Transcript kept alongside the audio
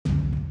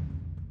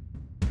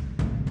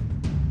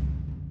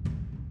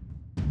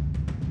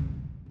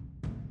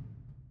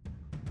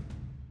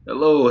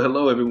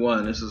Hello,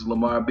 everyone. This is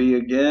Lamar B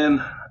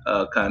again,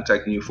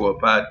 contacting you for a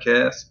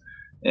podcast.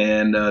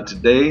 And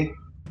today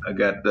I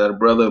got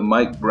brother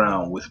Mike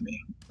Brown with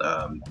me,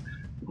 um,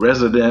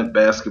 resident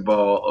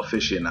basketball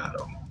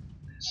aficionado.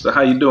 So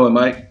how you doing,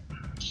 Mike?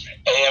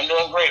 Hey, I'm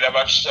doing great. How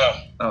about yourself?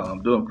 Oh,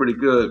 I'm doing pretty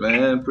good,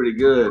 man. Pretty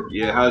good.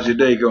 Yeah, how's your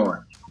day going?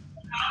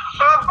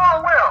 I'm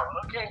going well.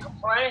 I can't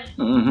complain.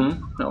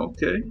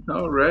 Okay.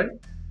 All right.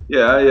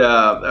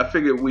 Yeah, I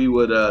figured we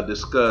would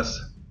discuss,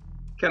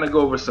 kind of go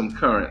over some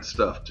current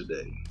stuff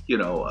today. We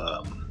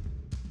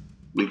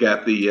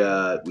got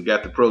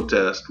the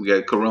protest. We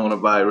got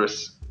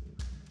coronavirus,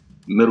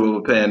 middle of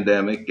a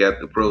pandemic.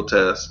 Got the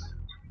protest,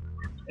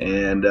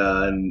 and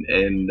then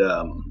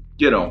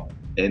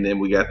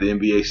we got the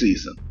NBA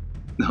season.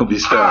 They'll be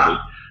starting.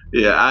 Ah,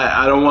 Yeah,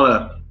 I don't want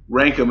to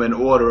rank them in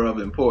order of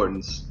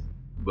importance,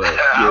 but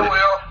I yeah,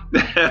 will.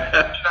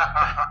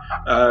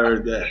 I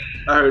heard that.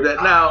 I heard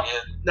that. Now, Yeah.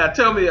 now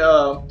tell me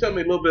a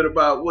little bit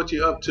about what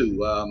you're up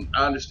to.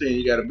 I understand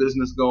you got a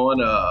business going,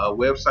 a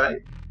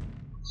website.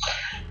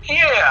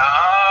 Yeah,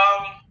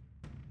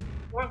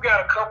 we've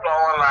got a couple of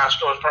online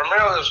stores.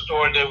 Primarily the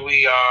store that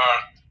we are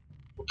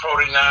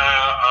promoting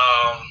now,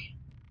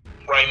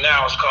 right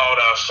now is called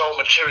So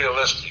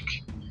Materialistic.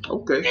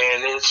 Okay.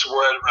 And it's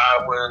what I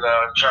would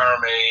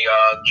term a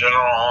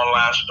general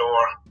online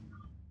store.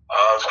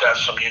 It's got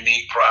some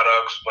unique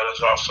products, but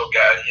it's also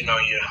got,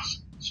 your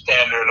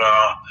standard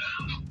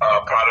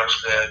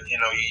products that you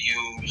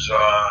use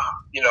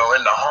in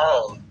the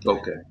home.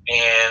 Okay.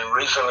 And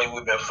recently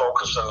we've been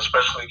focusing,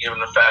 especially given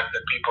the fact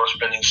that people are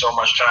spending so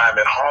much time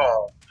at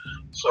home.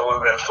 So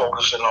we've been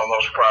focusing on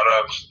those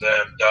products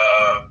that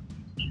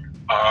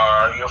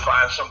you'll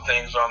find some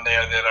things on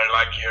there that are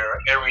like your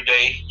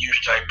everyday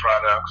use type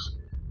products,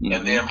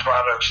 and then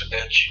products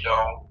that you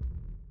don't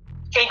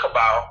think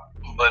about,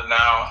 but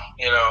now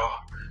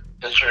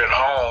that you're at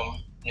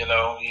home, you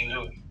know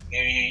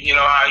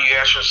how you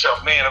ask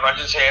yourself, man, if I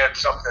just had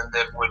something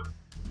that would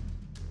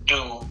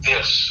do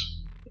this,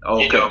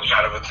 Okay.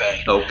 kind of a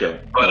thing. Okay.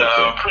 But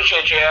Okay.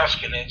 appreciate you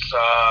asking. It's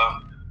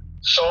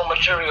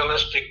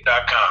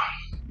soulmaterialistic.com.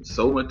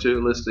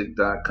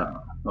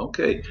 SoMaterialistic.com.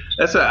 Okay.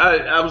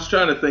 I was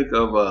trying to think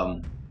of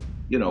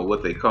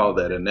what they call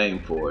that, a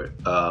name for it.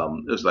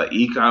 It's like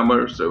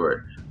e-commerce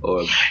or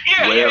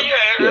Yeah, web.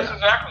 that's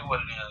exactly what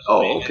it is.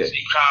 Oh, okay. It's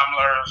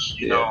e-commerce,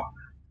 Yeah. Yeah.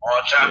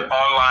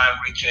 online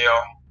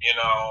retail.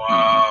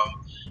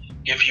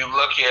 If you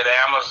look at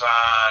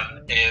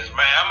Amazon,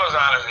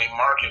 Amazon is a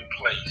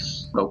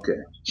marketplace. Okay.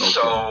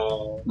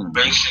 So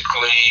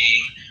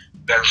basically,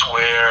 that's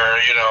where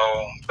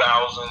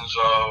thousands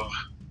of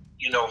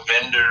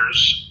vendors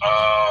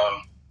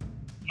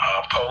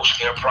post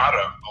their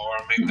product or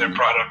make their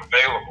product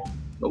available.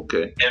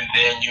 Okay. And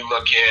then you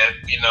look at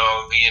the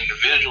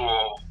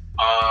individual.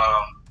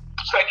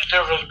 It's like the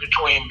difference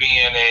between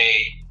being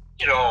a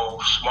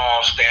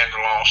small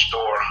standalone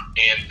store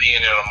and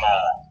being in a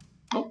mall.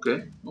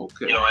 Okay.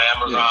 Okay.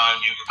 Amazon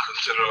you can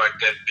consider like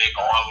that big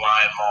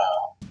online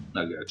mall.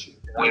 I got you.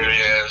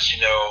 Whereas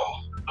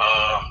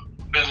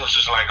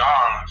businesses like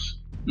ours,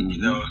 it's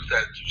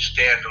that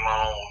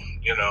standalone,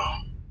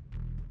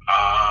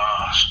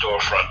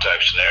 storefront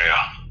type scenario.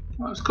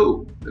 Oh, that's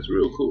cool. That's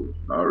real cool.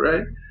 All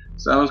right.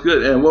 Sounds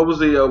good. And what was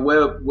the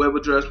web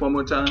address one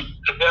more time?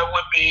 That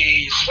would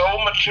be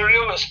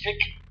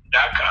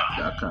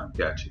soulmaterialistic.com. .com.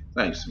 Got you.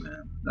 Thanks,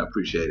 man. I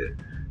appreciate it.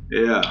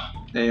 Yeah.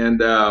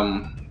 And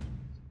I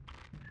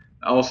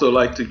also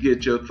like to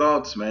get your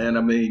thoughts, man.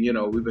 I mean,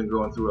 we've been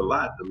going through a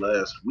lot the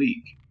last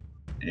week,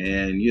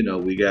 and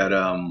we got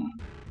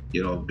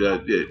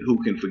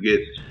who can forget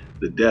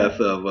the death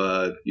of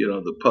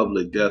the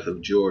public death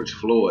of George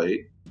Floyd,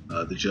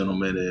 the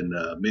gentleman in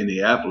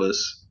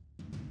Minneapolis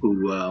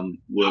who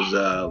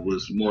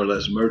was more or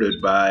less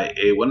murdered by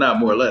not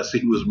more or less,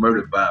 he was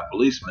murdered by a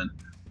policeman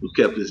who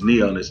kept his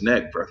knee on his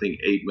neck for I think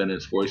 8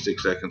 minutes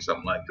 46 seconds,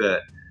 something like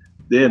that.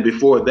 Then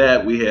before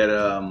that we had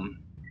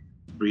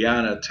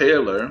Breonna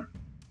Taylor,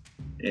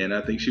 and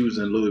I think she was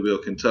in Louisville,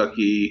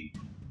 Kentucky.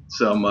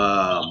 Some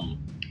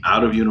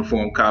out of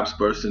uniform cops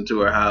burst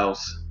into her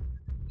house.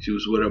 She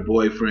was with her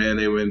boyfriend.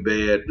 They were in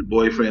bed. The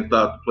boyfriend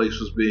thought the place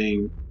was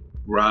being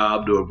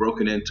robbed or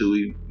broken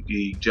into.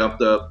 He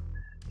jumped up,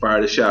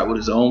 fired a shot with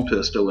his own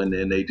pistol, and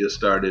then they just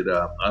started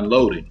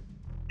unloading.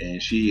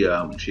 And she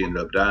ended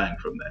up dying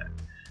from that.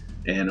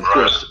 And of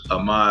course,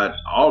 Ahmaud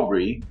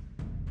Arbery,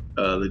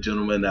 the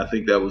gentleman, I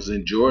think that was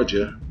in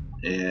Georgia,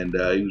 and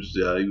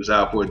he was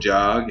out for a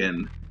jog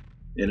and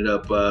ended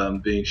up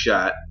being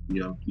shot.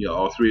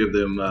 All three of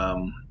them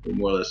were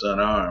more or less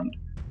unarmed,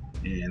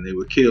 and they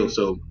were killed.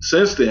 So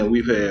since then,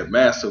 we've had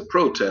massive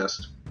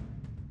protests,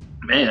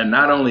 man,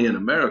 not only in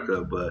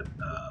America but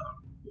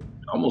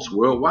almost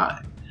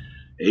worldwide.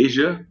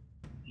 Asia,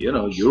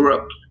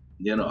 Europe,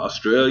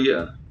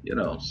 Australia,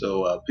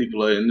 so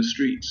people are in the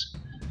streets.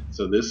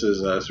 So this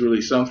is it's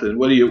really something.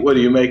 What do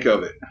you make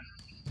of it?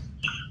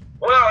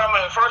 Well, I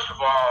mean, first of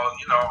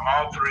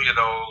all three of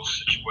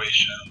those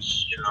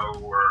situations,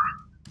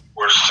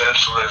 were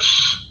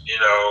senseless,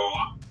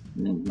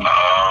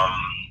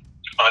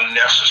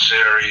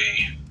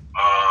 unnecessary,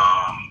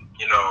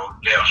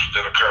 deaths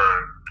that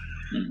occurred.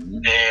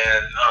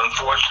 And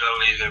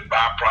unfortunately, the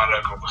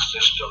byproduct of a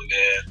system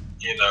that,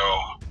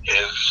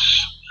 has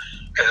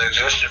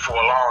existed for a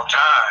long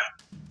time.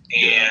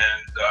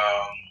 And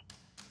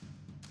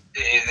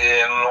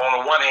on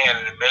the one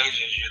hand, it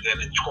amazes you that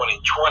in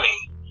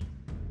 2020,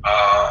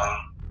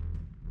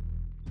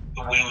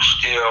 we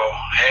still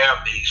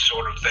have these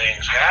sort of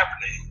things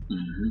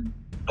happening.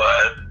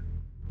 But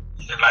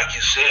like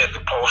you said,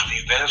 the post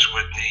events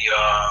with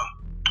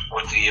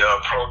the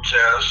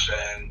protests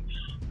and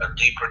a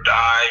deeper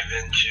dive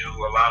into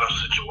a lot of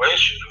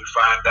situations, we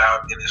find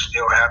out that it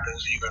still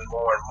happens even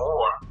more and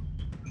more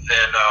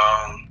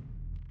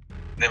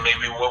than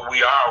maybe what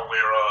we are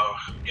aware of,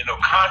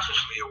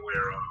 consciously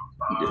aware of.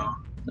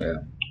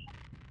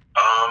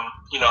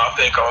 I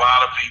think a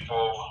lot of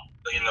people,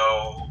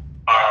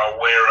 are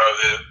aware of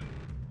it.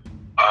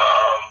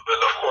 But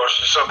of course,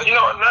 it's something,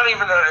 not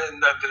even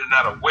that they're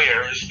not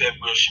aware, it's that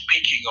we're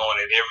speaking on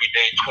it every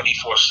day,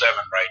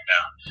 24/7 right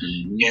now.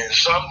 And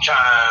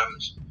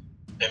sometimes,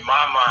 in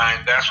my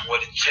mind, that's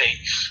what it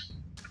takes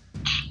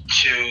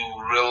to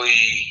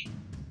really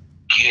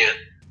get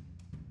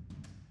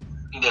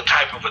the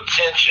type of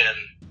attention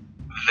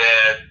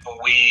that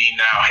we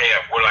now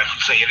have. Where, like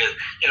you say, it is,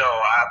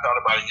 I thought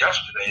about it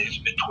yesterday, it's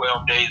been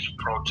 12 days of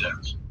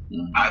protests.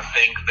 I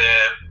think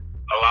that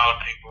a lot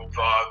of people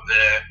thought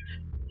that,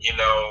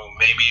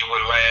 maybe it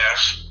would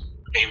last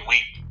a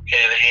week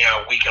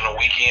and a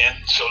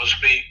weekend, so to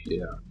speak.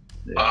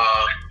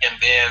 And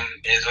then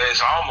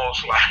it's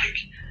almost like,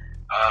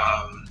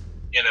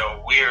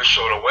 weird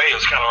sort of way.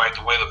 It's kind of like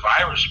the way the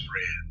virus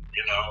spread,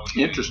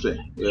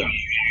 Interesting. Yeah.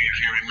 If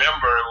you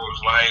remember, it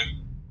was like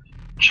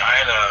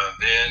China,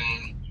 then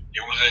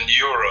it was in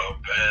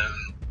Europe, and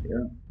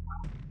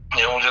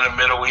it was in the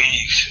Middle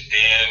East, and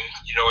then,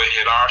 it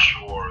hit our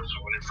shores.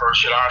 And when it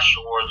first hit our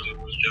shores, it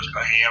was just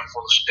a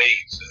handful of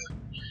states, and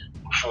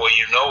before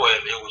you know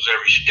it, it was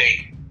every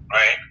state,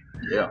 right?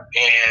 Yeah.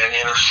 And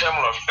in a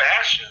similar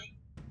fashion,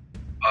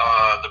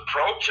 the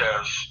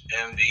protests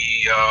and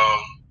the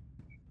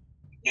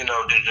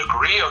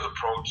degree of the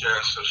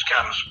protests has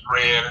kind of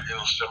spread in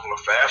a similar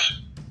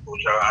fashion,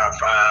 which I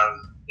find,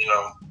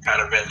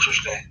 kind of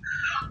interesting.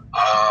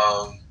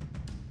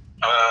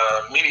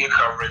 Media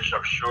coverage,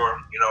 I'm sure,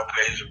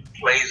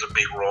 plays a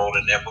big role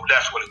in that, but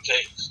that's what it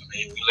takes. I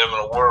mean, we live in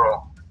a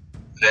world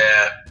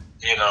that,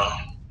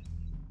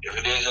 if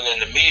it isn't in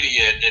the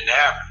media, it didn't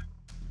happen.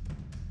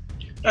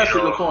 That's a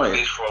good point. At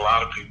least for a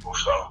lot of people.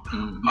 So,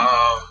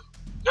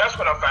 that's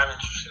what I find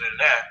interesting in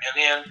that. And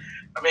then,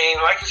 I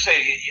mean, like you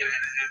say,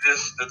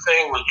 the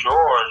thing with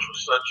George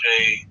was such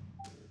a,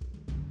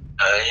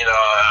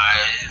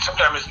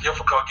 sometimes it's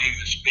difficult to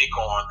even speak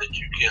on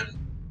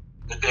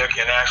that there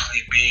can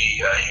actually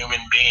be a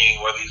human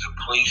being, whether he's a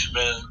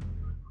policeman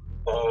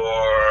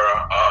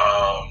or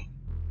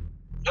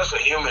just a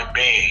human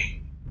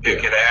being, that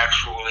could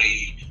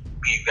actually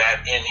be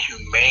that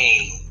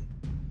inhumane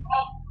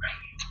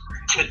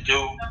to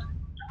do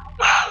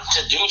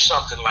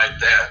something like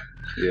that.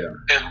 Yeah.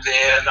 And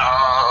then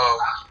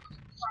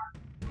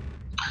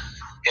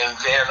it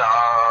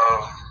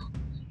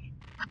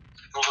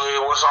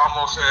was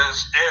almost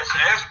as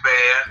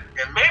bad,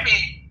 and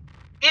maybe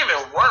even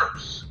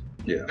worse.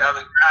 Yeah. Now the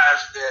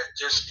guys that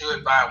just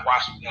stood by and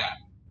watched it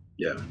happen.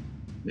 Yeah.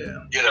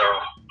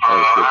 I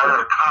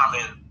heard a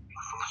comment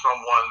from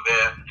someone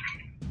that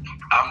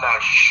I'm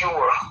not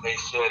sure they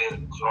said it,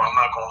 so I'm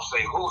not going to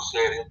say who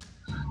said it,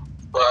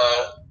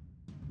 but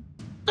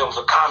there was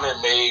a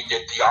comment made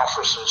that the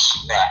officer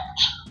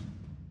snapped.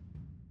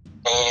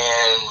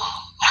 And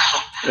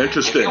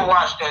interesting. If you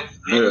watch that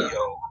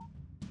video,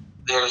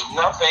 there's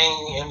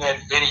nothing in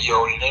that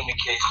video that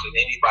indicates that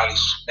anybody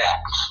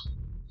snaps.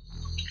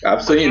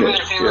 I've seen even it.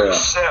 If you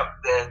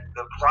accept that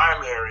the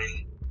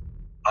primary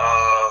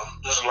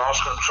just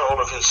lost control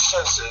of his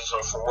senses,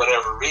 or for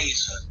whatever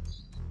reason,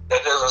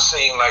 that doesn't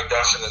seem like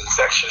that's an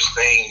infectious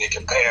thing that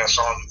can pass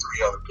on to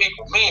 3 other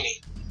people.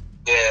 Meaning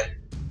that,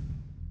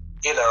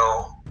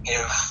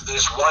 if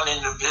this one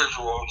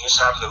individual just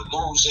happened to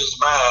lose his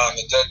mind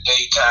at that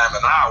day, time,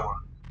 and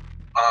hour,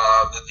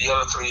 that the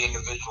other 3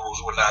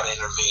 individuals would not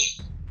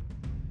intervene.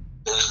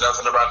 There's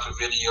nothing about the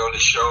video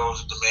that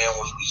shows that the man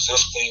was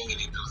resisting, that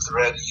he was a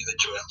threat either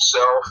to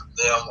himself,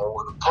 them,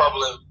 or the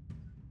public.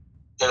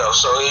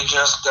 So it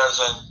just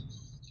doesn't,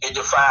 it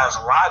defies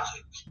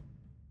logic.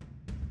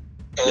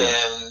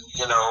 And,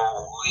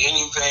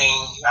 anything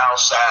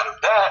outside of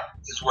that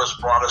is what's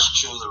brought us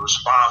to the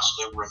response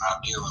that we're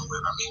not dealing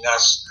with. I mean,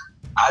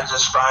 I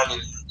just find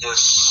it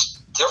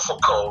just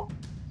difficult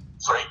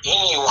for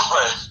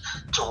anyone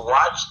to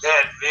watch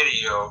that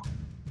video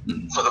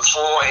for the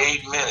full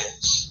 8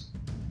 minutes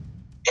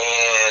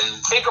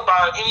and think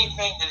about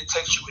anything that it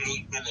takes you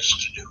 8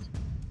 minutes to do.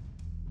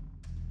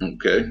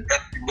 Okay.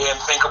 And then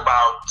think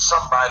about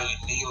somebody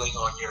kneeling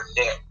on your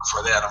neck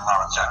for that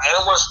amount of time.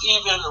 And what's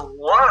even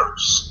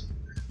worse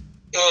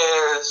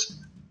is,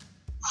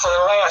 for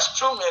the last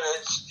 2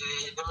 minutes,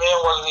 the man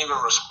wasn't even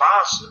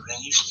responsive, and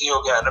you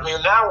still got. I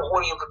mean, now what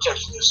are you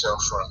protecting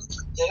yourself from?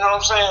 You know what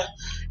I'm saying?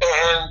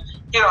 And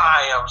you know how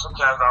I am.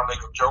 Sometimes I'll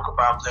make a joke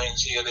about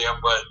things here or there,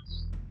 but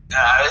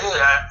I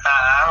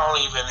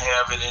don't even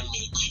have it in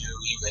me to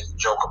even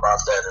joke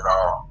about that at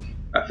all.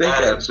 I think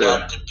that's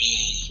got to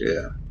be.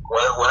 Yeah.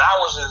 When I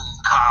was in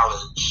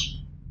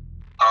college,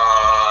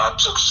 I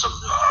took some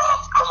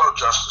criminal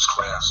justice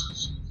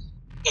classes,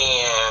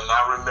 and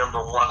I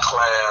remember one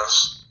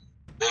class.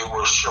 They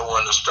were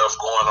showing the stuff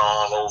going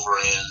on over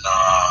in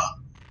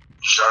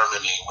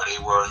Germany, where they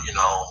were, you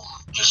know,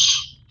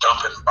 just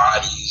dumping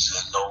bodies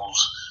in those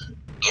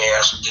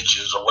gas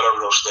ditches or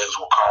whatever those things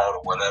were called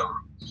or whatever.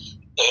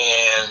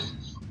 And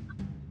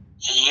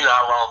you know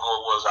how long ago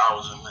it was I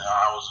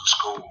was in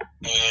school.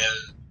 And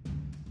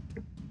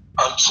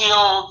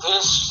until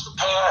this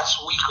past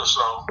week or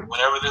so,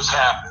 whenever this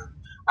happened,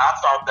 I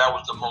thought that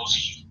was the most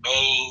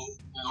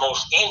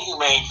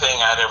inhumane thing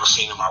I'd ever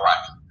seen in my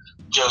life.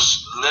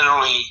 Just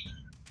literally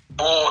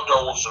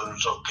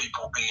bulldozers of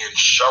people being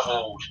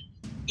shoveled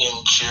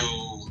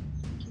into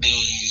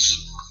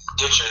these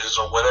ditches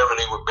or whatever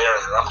they were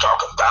burying. I'm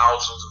talking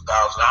thousands and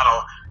thousands. I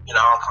don't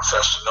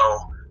profess to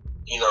know,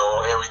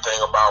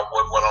 everything about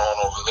what went on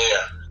over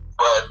there.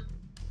 But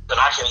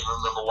I can't even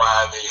remember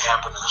why they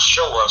happened to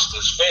show us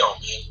this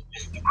film in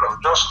the criminal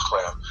justice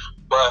class.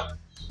 But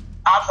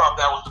I thought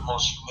that was the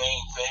most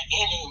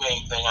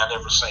inhumane thing I'd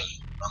ever seen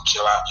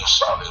until I just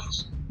saw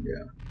this.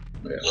 Yeah.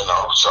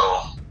 So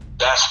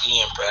that's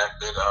the impact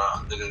that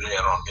it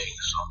had on me.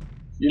 So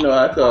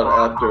I thought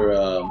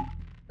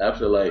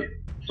after like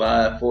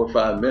 4 or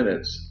 5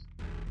 minutes,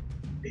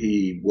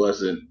 he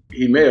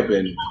may have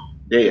been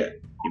dead.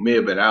 He may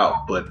have been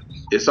out, but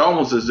it's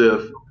almost as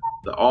if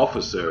the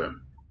officer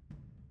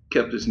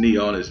kept his knee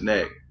on his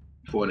neck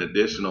for an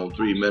additional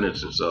 3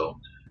 minutes or so,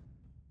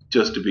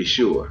 just to be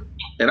sure.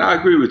 And I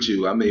agree with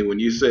you. I mean, when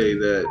you say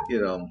that,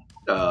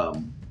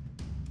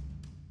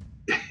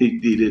 he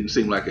didn't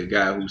seem like a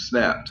guy who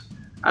snapped.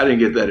 I didn't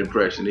get that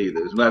impression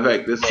either. As a matter of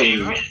fact, it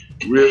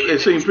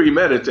seemed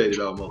premeditated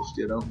almost,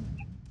 Hey,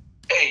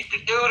 the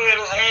dude had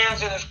his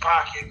hands in his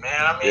pocket,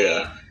 man. I mean,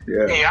 yeah.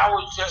 Hey, I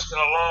was just in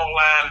a long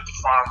line at the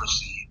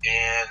pharmacy,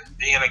 and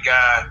being a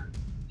guy,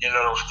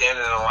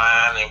 standing in a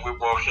line, and we're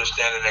both just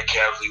standing there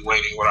casually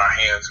waiting with our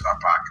hands in our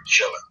pockets,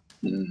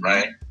 chilling,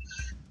 right?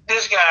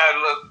 This guy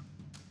looked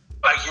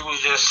like he was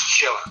just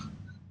chilling.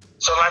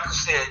 So like I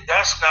said,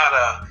 that's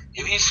not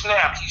if he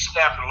snapped a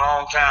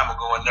long time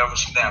ago and never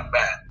snapped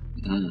back.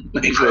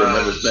 Because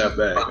never snapped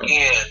back.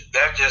 Again,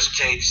 that just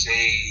takes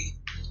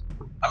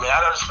I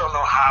just don't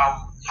know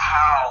how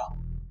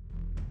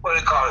what do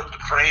they call it,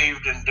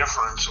 depraved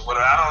indifference or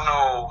whatever. I don't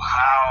know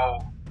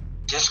how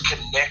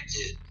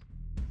disconnected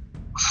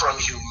from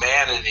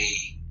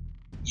humanity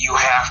you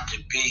have to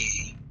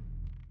be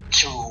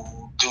to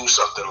do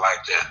something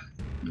like that.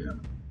 Yeah.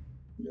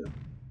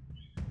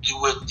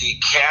 With the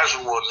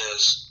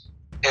casualness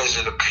as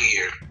it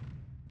appeared.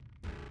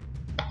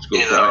 A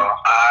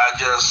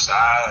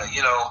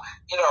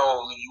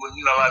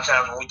lot of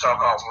times when we talk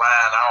offline,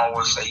 I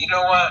always say, you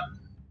know what?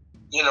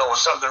 When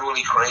something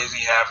really crazy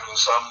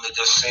happens, something that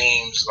just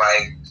seems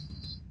like,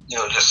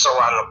 just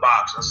so out of the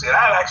box, I said,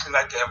 I'd actually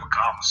like to have a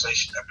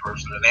conversation with that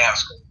person and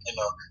ask them,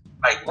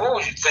 like, what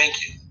was you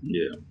thinking?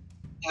 Yeah.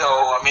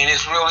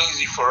 It's real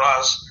easy for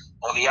us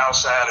on the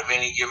outside of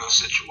any given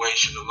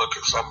situation to look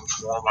at something,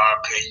 form our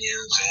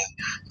opinions, and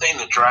the thing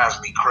that drives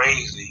me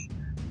crazy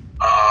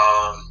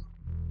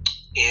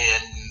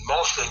in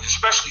most things,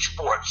 especially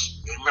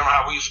sports. Remember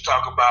how we used to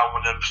talk about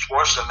when the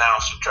sports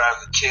announcer tries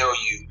to tell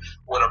you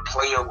what a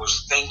player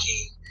was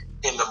thinking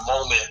in the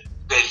moment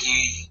that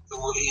he's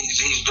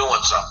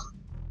doing something.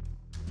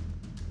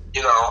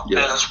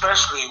 And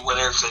especially when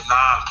it's a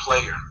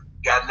non-player.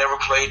 Guy never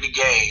played the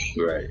game.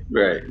 Right.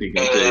 And,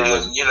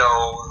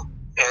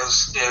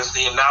 as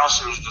the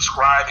announcer is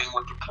describing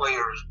what the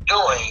player is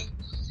doing,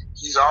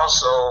 he's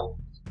also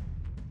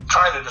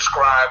trying to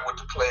describe what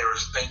the player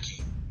is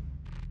thinking.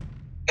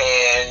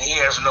 And he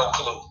has no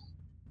clue,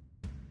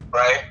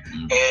 right?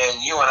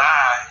 And you and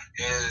I,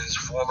 as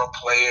former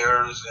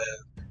players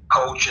and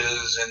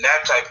coaches and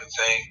that type of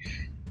thing,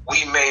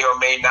 we may or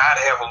may not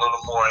have a little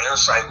more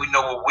insight. We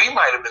know what we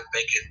might have been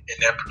thinking in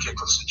that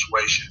particular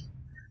situation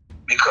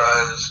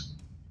because,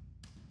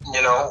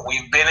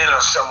 we've been in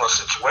a similar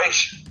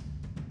situation.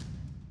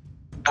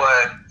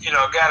 But,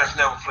 a guy that's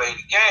never played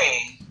the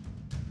game,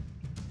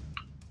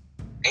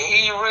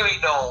 he really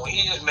don't.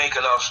 He just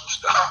making up some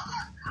stuff.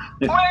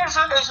 Well, it's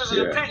just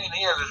an opinion.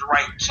 He has his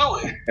right to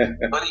it.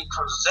 But he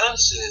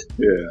presents it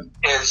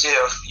as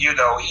if, he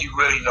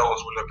really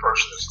knows what the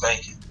person is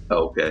thinking.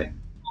 Okay.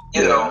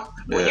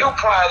 When you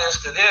apply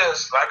this to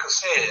this, like I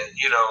said,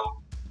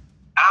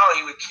 I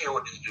don't even care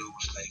what this dude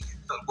was thinking.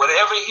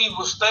 Whatever he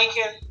was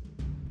thinking,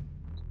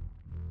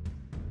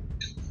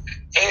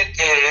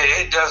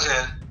 it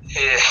doesn't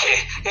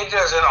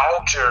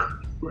alter.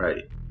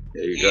 Right.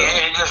 There you go.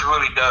 It just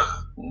really doesn't.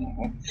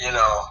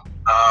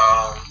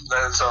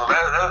 So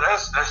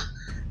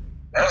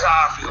That's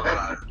how I feel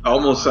about it.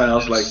 Almost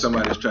sounds like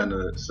somebody's trying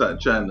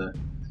to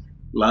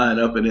line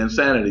up an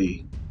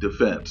insanity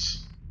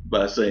defense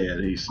by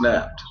saying he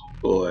snapped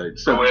or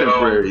some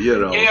temporary, Yeah,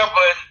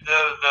 but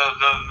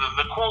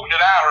the quote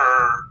that I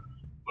heard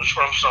was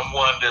from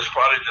someone that's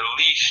probably the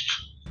least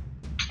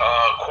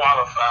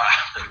qualified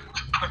to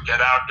put that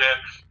out there.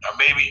 Now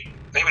maybe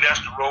that's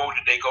the road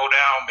that they go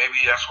down.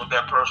 Maybe that's what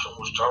that person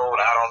was told.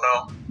 I don't know.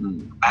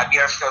 I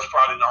guess that's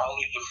probably the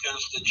only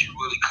defense that you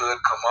really could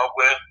come up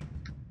with.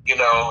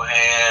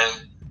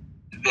 And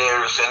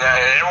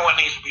everyone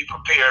needs to be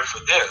prepared for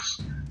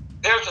this.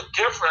 There's a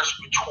difference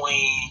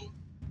between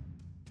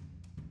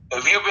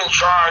if you've been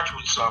charged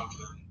with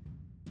something,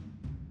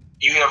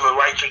 you have a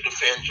right to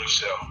defend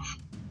yourself.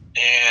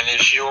 And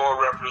it's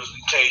your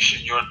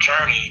representation, your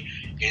attorney,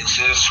 it's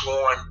his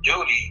sworn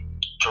duty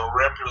to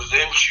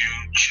represent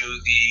you to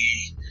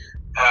the,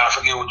 I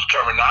forget what the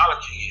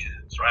terminology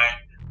is, right?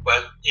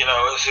 But,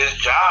 it's his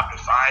job to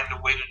find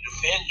a way to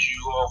defend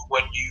you of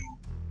what you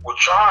were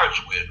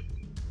charged with.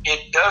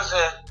 It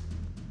doesn't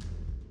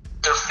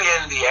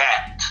defend the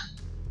act,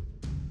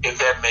 if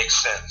that makes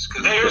sense.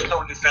 Because there is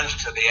no defense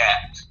to the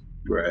act.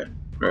 Right.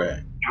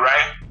 Right?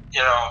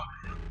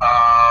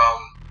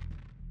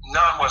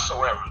 None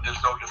whatsoever.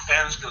 There's no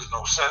defense, there's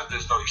no sense,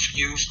 there's no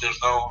excuse, there's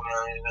no,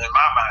 in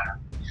my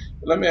mind.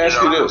 Let me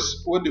ask you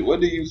this. What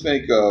do you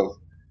think of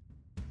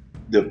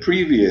the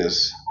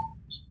previous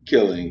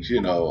killings,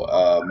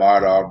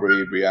 Ahmaud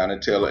Arbery, Breonna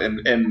Taylor,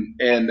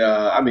 and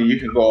I mean, you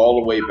can go all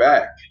the way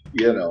back,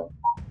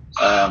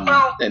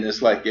 and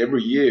it's like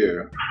every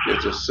year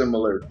there's a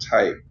similar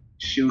type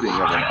shooting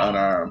of an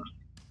unarmed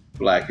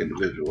black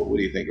individual. What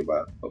do you think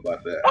about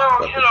that?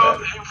 Well,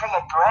 from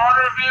a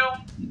broader view,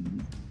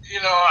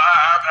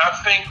 I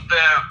think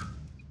that,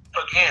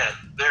 again,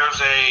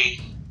 there's a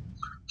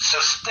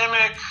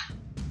systemic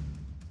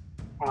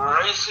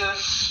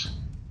racist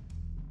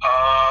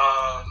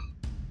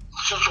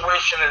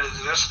situation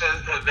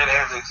that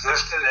has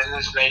existed in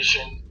this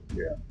nation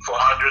for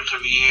hundreds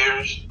of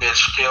years, that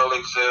still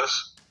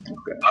exists.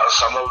 Okay.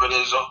 Some of it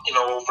is,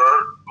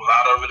 overt. A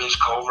lot of it is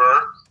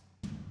covert.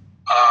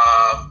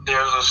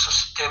 There's a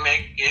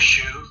systemic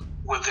issue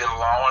within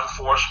law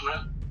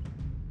enforcement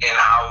and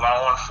how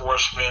law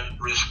enforcement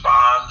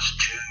responds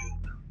to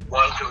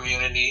one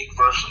community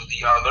versus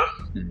the other.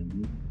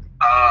 Mm-hmm.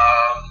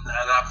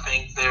 And I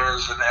think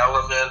there's an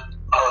element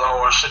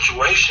or a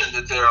situation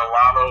that there are a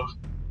lot of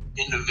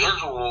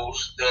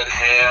individuals that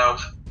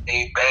have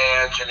a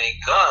badge and a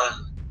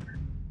gun,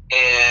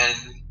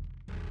 and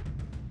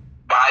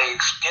by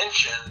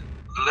extension,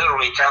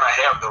 literally kind of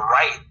have the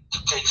right to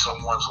take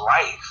someone's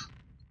life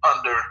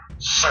under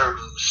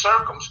certain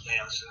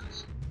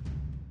circumstances.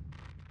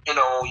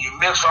 You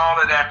mix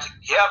all of that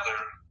together,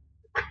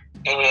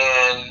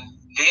 and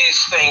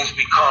these things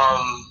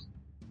become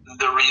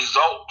the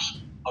result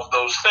of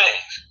those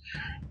things.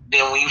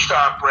 Then when you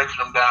start breaking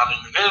them down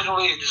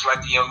individually, just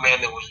like the young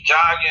man that was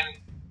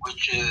jogging,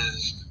 which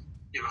is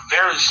a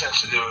very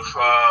sensitive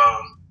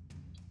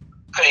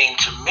thing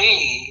to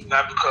me,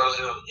 not because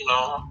of,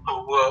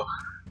 well,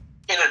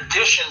 in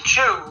addition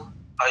to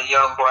a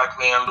young black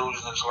man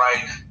losing his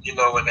life, in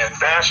that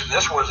fashion,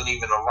 this wasn't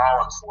even a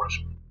law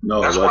enforcement. No,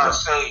 that's why I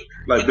say,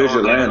 like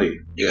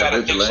vigilante. You got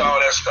to mix all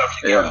that stuff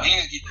together.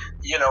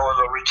 Yeah.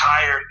 The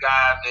retired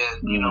guy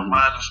that,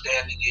 my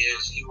understanding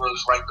is he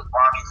was like the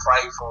Barney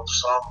Fife of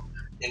some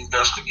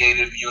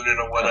investigative unit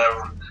or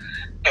whatever.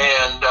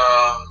 And,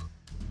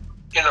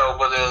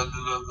 but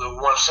the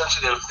one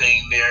sensitive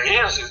thing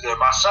there is that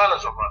my son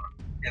is a runner.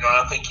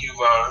 I think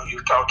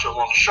you've talked to him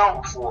on the show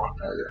before.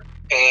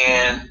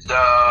 And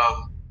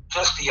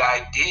just the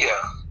idea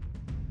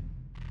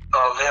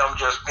of him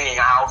just being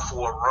out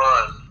for a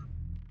run,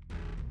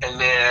 and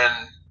then,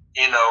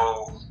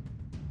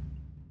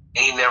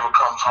 he never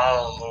comes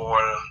home, or,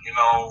 his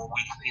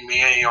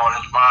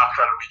mom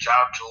tried to reach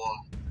out to him,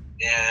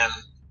 and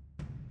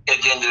at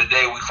the end of the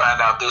day, we find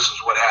out this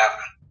is what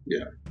happened.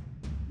 Yeah.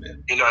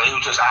 He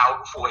was just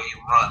out for a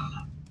run.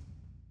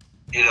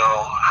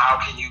 How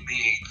can you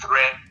be a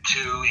threat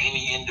to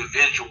any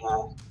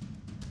individual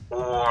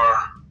or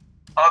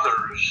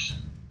others,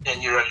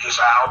 and you're just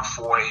out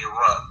for a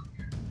run?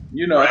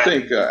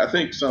 Right? I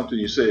think something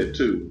you said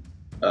too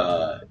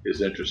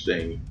is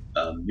interesting.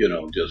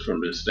 Just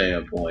from the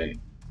standpoint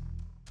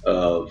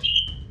of,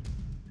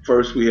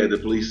 first we had the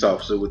police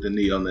officer with the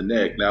knee on the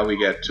neck. Now we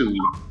got two.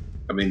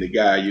 I mean, the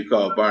guy you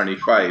call Barney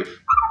Fife,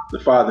 the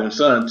father and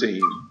son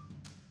team,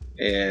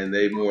 and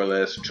they more or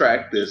less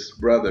tracked this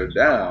brother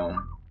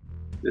down.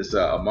 This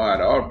Ahmaud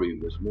Arbery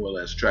was more or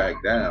less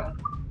tracked down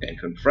and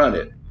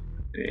confronted,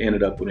 and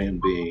ended up with him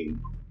being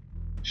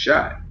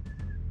shot.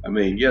 I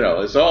mean,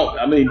 it's all.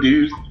 I mean,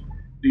 do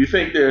you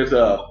think there's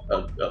a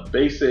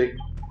basic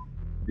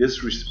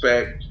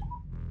disrespect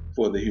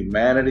for the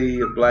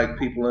humanity of black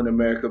people in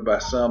America by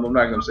some? I'm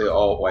not going to say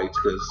all whites,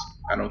 because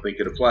I don't think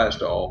it applies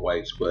to all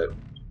whites, but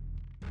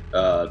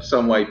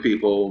some white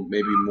people,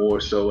 maybe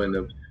more so in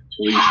the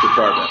police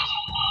department.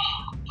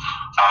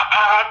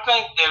 I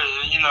think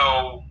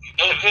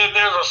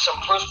there's a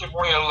simplistic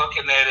way of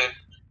looking at it,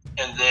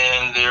 and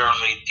then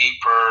there's a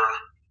deeper,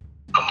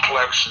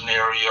 complex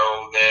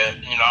scenario that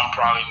I'm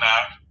probably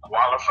not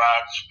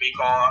qualified to speak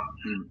on,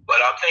 but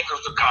I think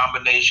it's a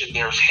combination.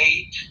 There's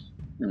hate,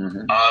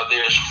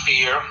 there's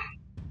fear,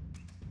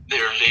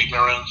 there's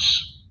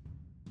ignorance.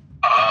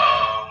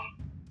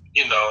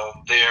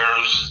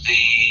 There's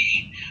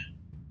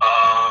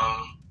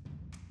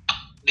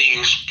the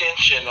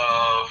extension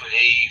of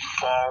a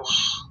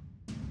false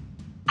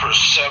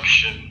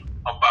perception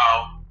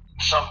about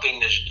something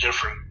that's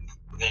different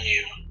than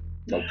you.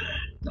 Okay.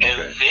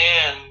 And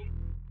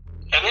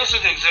this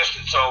is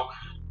existent. So,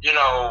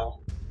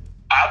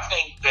 I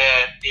think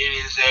that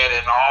it is at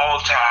an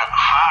all-time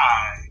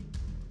high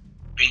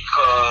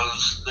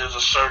because there's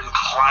a certain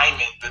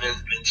climate that has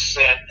been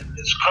set in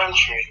this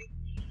country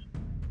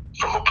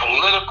from a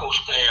political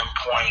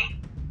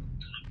standpoint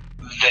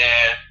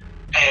that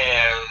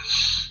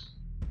has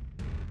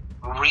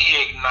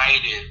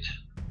reignited,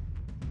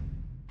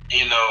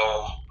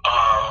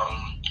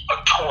 a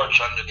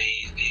torch under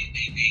these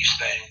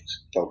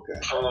things. Okay.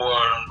 For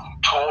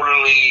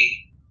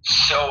totally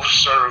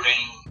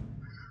self-serving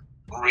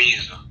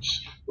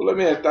reasons. Well,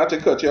 not to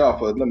cut you off,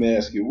 but let me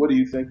ask you, what do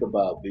you think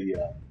about the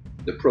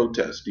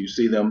protests? Do you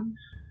see them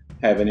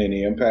having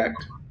any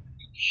impact?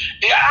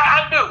 Yeah,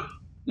 I do.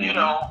 You and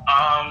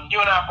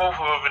I both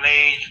are of an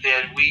age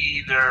that we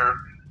either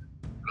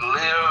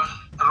lived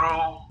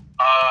through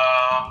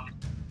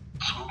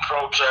some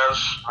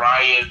protests,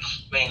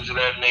 riots, things of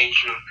that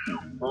nature,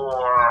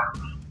 or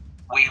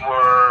we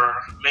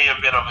may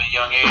have been of a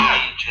young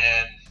age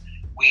and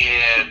we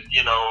had,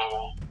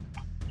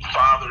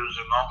 fathers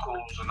and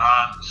uncles and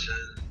aunts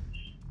and,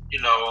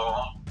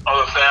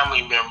 other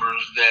family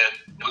members that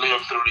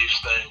lived through these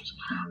things.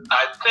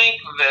 I think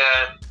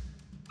that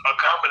a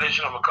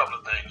combination of a couple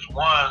of things.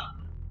 One,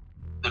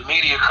 the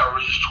media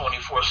coverage is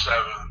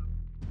 24/7,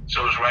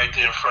 so it's right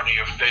there in front of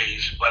your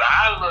face. But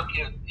I look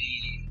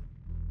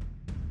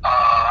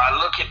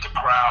at the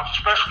crowds,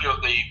 especially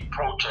of the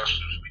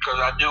protesters, because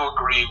I do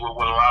agree with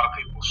what a lot of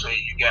people say.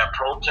 You got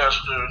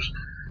protesters,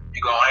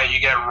 you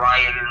got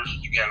rioters,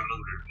 you got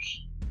looters.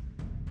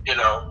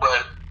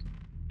 But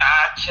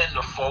I tend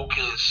to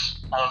focus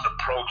on the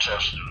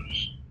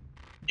protesters.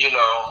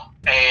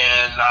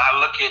 And I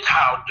look at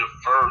how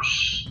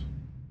diverse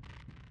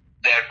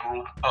that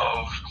group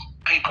of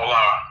people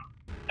are.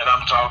 And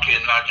I'm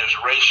talking not just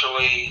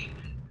racially,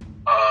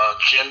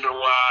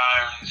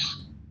 gender-wise,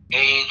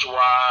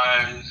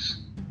 age-wise,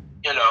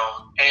 and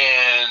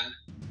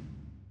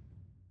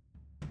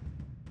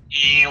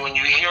when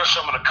you hear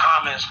some of the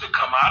comments that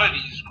come out of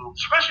these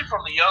groups, especially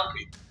from the young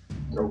people,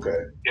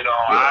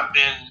 I've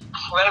been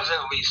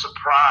pleasantly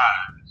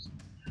surprised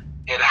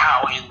at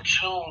how in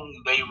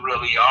tune they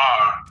really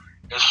are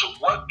as to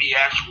what the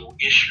actual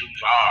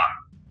issues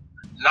are.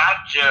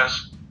 Not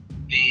just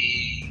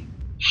the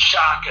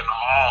shock and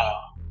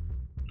awe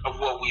of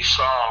what we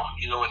saw,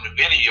 in the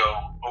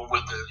video or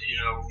with the,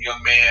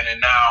 young man, and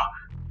now,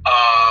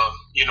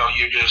 you're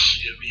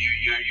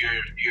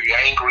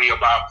angry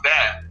about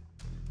that.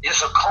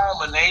 It's a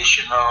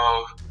culmination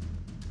of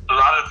a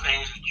lot of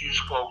things that you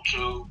spoke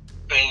to,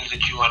 things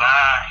that you and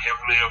I have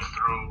lived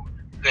through,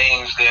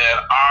 things that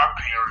our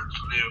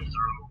parents lived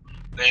through,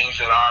 things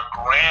that our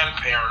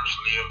grandparents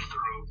lived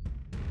through,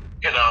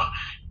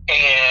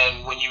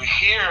 and when you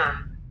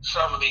hear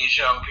some of these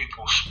young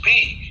people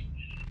speak,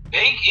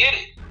 they get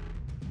it.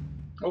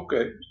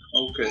 Okay.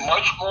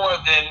 Much more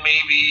than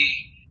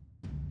maybe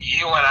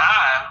you and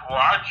I or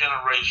our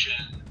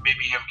generation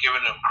maybe have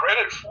given them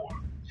credit for.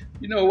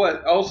 You know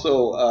what?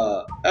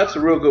 Also, that's a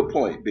real good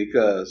point,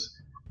 because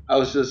I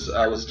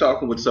was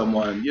talking with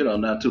someone,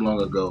 not too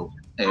long ago,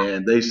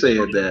 and they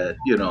said that,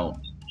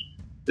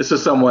 this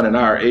is someone in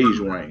our age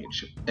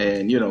range,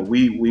 and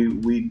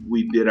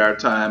we did our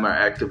time, our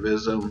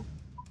activism,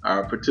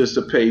 our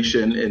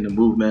participation in the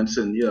movements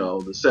in the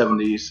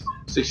 70s,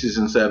 60s,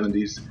 and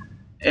 70s,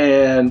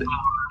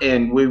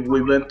 and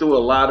we went through a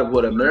lot of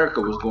what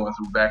America was going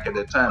through back at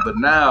that time. But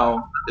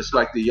now it's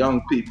like the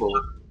young people,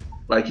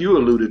 like you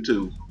alluded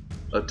to,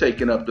 are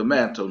taking up the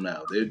mantle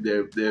now.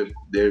 They're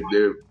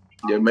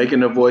making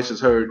their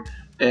voices heard,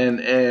 and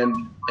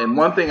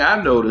one thing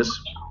I noticed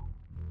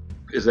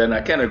is that, and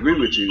I can agree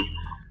with you.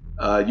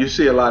 You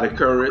see a lot of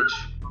courage.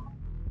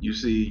 You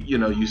see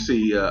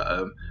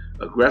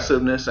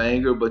aggressiveness,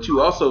 anger, but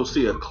you also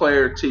see a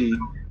clarity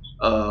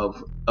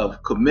of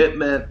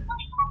commitment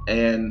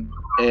and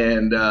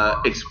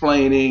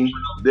explaining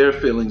their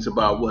feelings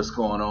about what's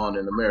going on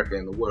in America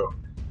and the world.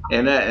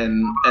 And I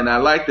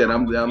like that.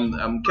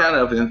 I'm kind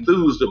of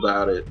enthused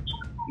about it.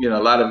 A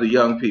lot of the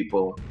young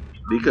people,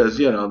 because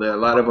there a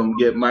lot of them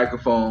get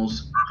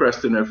microphones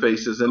pressed in their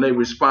faces and they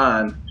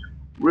respond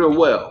real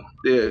well.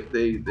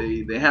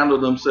 They handle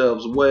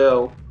themselves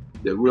well.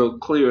 They're real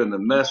clear in the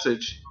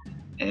message,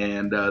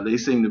 and they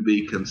seem to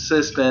be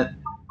consistent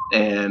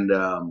and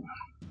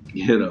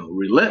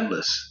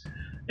relentless.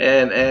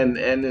 And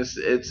it's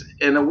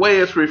in a way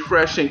it's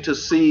refreshing to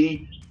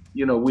see.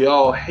 We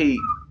all hate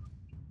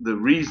the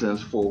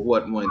reasons for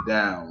what went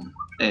down,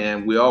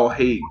 and we all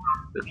hate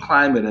the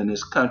climate in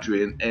this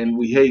country, and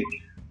we hate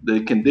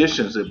the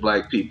conditions that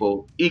black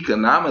people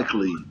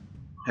economically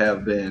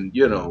have been,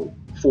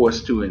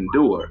 forced to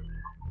endure.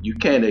 You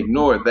can't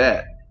ignore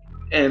that.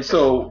 And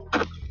so,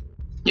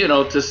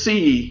 to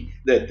see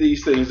that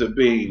these things are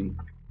being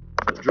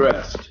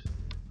addressed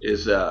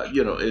is,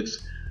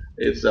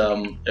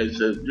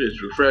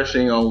 it's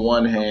refreshing on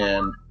one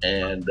hand,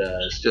 and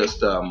it's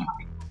just,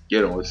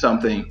 it's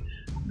something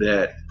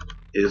that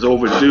is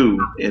overdue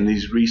in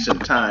these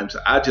recent times.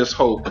 I just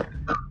hope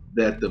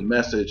that the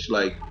message,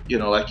 like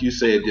you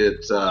said,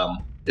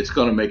 it's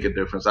going to make a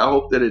difference. I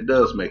hope that it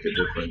does make a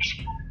difference,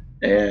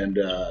 and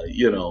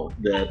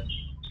that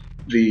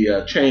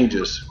the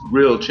changes,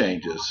 real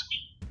changes,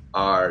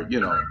 are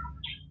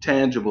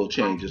tangible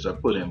changes are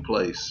put in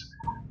place.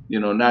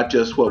 Not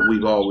just what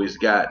we've always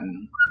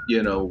gotten.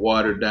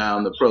 Watered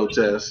down the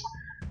protests,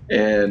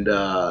 and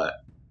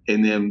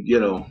then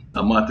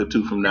a month or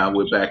two from now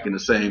we're back in the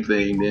same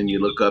thing. Then you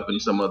look up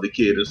and some other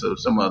kid or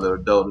some other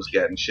adult is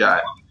getting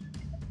shot.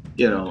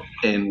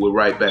 And we're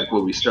right back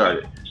where we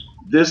started.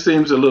 This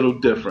seems a little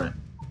different.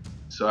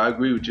 So I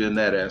agree with you in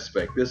that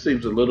aspect. This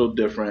seems a little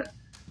different,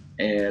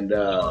 and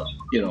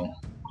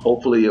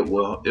hopefully it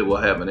will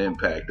have an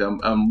impact.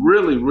 I'm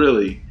really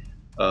really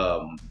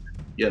um,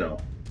 you know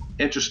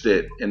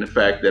interested in the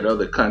fact that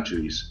other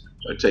countries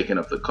are taking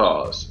up the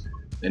cause,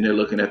 and they're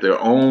looking at their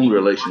own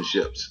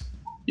relationships,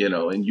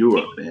 in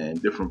Europe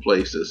and different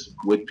places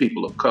with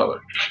people of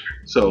color.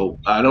 So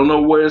I don't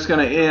know where it's going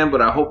to end,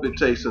 but I hope it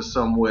takes us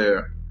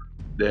somewhere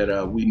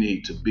that we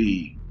need to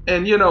be.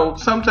 And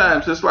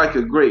sometimes it's like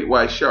a great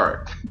white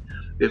shark.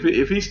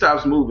 If he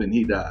stops moving,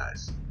 he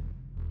dies.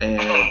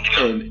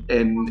 And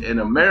in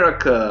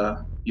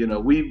America,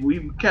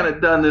 we've kind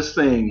of done this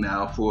thing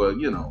now for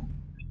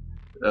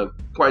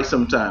quite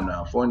some time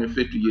now,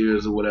 450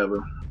 years or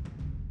whatever.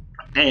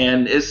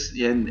 And it's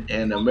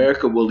and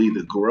America will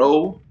either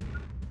grow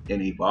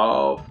and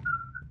evolve,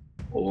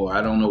 or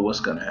I don't know what's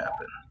going to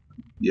happen.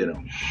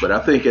 But I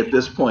think at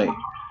this point,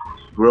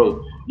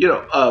 growth.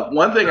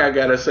 One thing I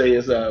gotta say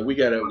is we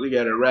gotta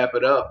wrap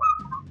it up.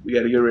 We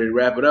gotta get ready to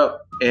wrap it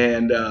up,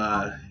 and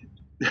I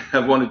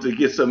wanted to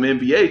get some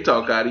NBA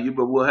talk out of you,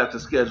 but we'll have to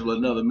schedule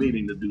another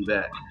meeting to do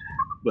that.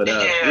 But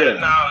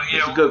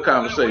it's a good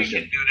conversation. We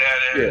can do that.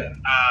 And,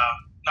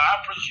 no, I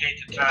appreciate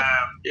the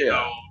time. To be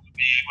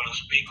able to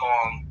speak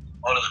on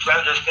this,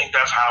 because I just think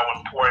that's how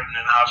important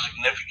and how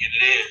significant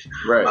it is.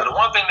 Right. The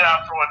one thing that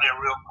I'll throw in there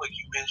real quick,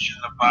 you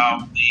mentioned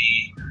about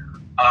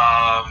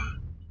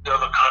the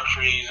other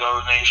countries,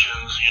 other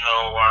nations,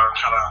 are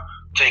kind of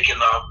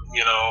taking up,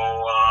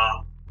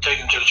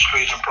 taking to the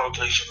streets and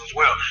protesting as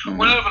well. Mm-hmm.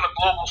 We live in a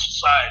global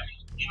society,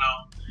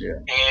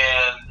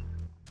 and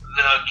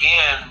then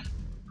again,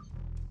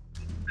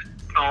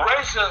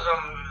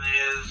 racism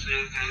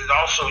is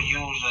also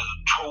used as a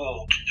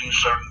tool to do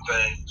certain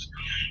things,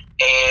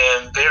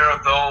 and there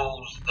are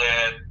those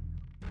that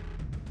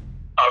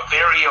are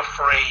very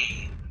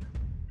afraid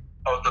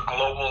of the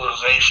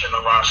globalization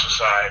of our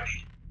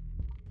society.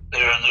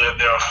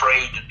 They're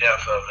afraid to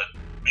death of it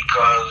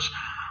because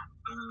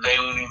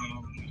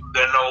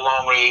they're no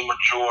longer a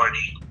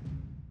majority.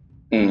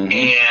 Mm-hmm.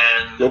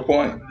 And good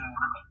point.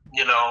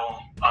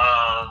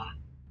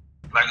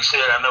 Like I said,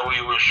 I know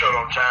we were short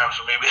on time,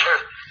 so maybe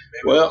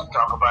we'll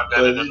talk about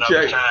that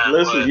another time.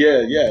 Listen,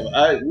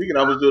 we can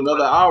almost do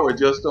another hour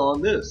just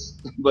on this,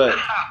 but I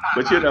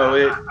was gonna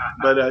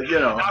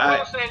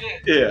say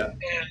this. Yeah. And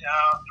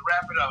to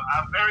wrap it up,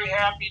 I'm very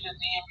happy that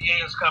the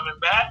NBA is coming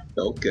back.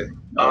 Okay.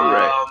 All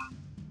right.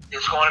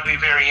 It's going to be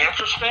very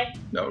interesting.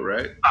 All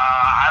right.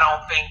 I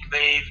don't think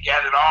they've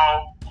got it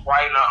all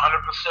quite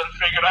 100%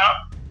 figured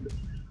out.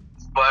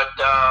 But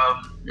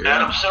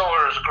Adam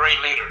Silver is a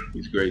great leader.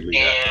 He's a great leader.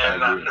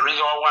 And the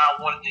reason why I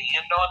wanted to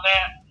end on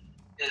that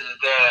is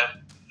that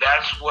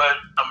that's what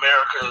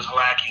America is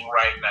lacking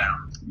right now.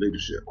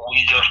 Leadership.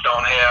 We just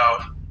don't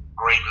have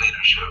great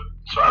leadership.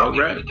 So I'll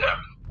give it that.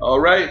 All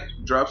right.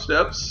 Drop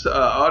Steps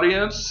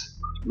audience,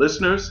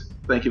 listeners,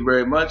 thank you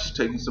very much for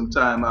taking some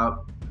time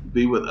out to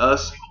be with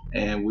us.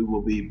 And we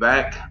will be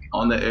back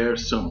on the air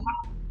soon.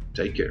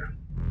 Take care.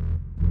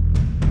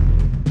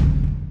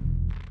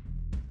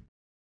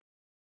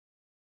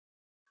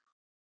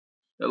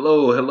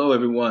 Hello,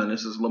 everyone.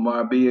 This is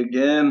Lamar B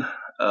again,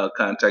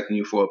 contacting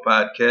you for a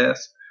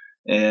podcast.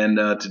 And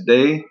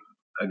today,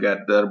 I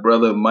got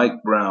brother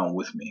Mike Brown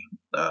with me,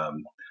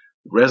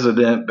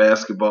 resident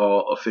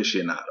basketball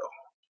aficionado.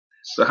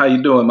 So, how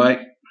you doing, Mike?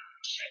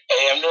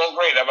 Hey, I'm doing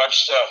great. How about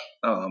yourself?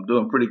 Oh, I'm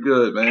doing pretty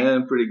good,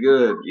 man. Pretty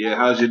good. Yeah,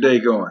 how's your day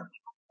going?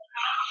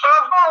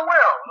 Going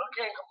well. I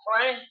can't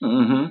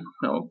complain.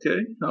 Okay.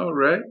 All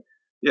right.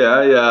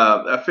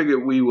 Yeah, I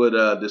figured we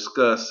would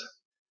discuss,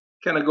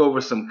 kind of go over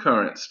some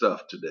current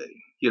stuff today.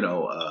 We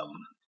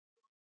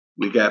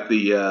got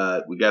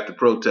the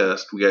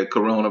protest. We got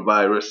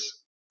coronavirus,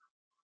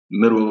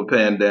 middle of a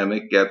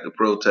pandemic. Got the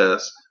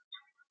protest,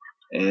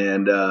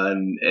 and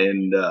then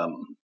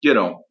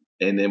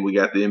we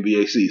got the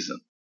NBA season.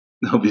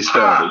 They'll be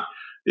starting.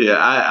 Yeah,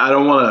 I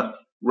don't want to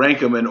rank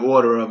them in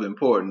order of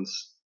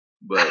importance,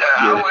 but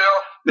I will.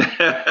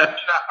 I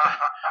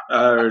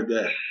heard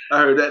that. I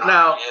heard that.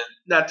 Now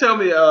tell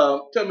me a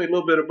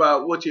little bit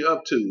about what you're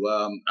up to.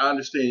 I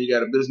understand you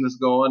got a business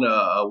going,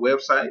 a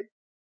website.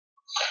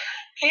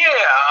 Yeah,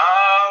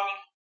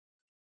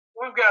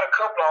 we've got a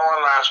couple of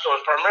online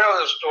stores.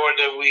 Primarily, the store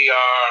that we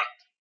are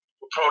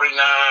promoting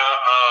now,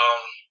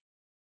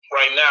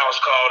 right now, is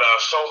called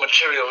So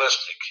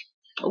Materialistic.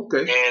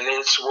 Okay. And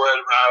it's what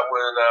I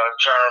would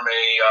term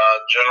a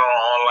general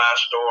online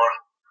store.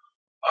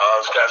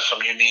 It's got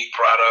some unique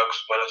products,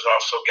 but it's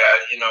also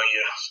got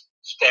your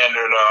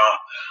standard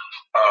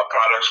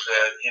products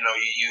that you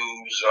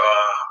use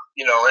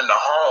in the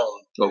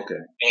home. Okay.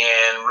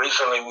 And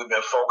recently we've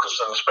been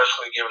focusing,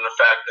 especially given the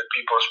fact that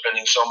people are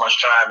spending so much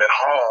time at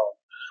home.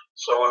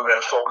 So we've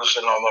been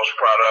focusing on those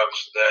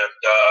products that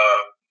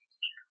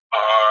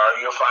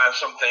you'll find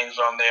some things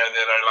on there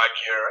that are like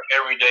your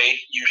everyday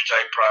use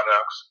type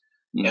products,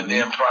 and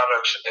then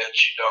products that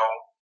you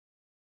don't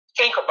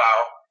think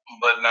about,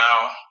 but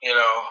now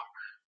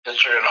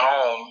that you're at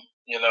home,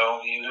 you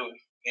know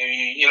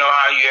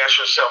how you ask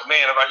yourself,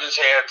 man, if I just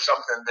had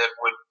something that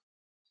would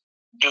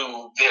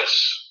do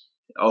this,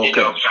 kind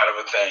of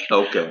a thing.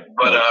 Okay.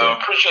 But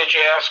appreciate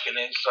you asking.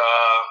 It's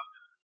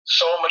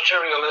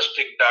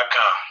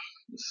soulmaterialistic.com.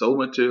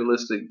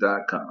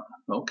 Soulmaterialistic.com.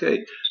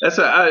 Okay,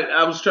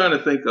 I was trying to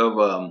think of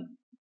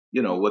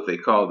what they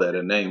call that,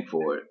 a name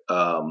for it.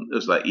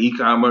 It's like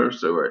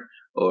e-commerce or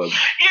web.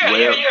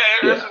 Yeah.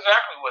 That's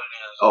exactly what it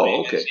is.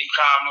 Okay. It's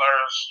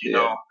e-commerce.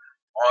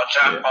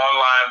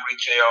 Online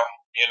retail.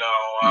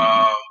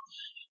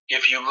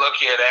 If you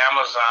look at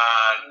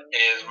Amazon,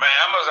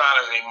 Amazon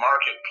is a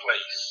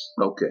marketplace.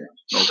 Okay.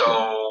 So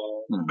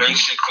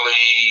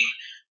basically,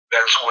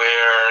 that's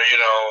where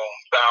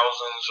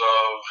thousands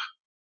of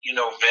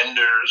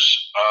vendors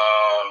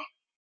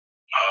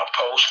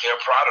post their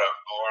product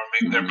or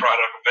make their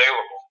product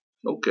available.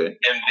 Okay.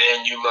 And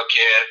then you look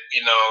at the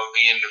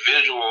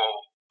individual.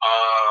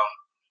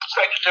 It's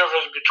like the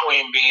difference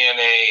between being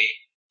a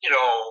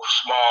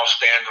small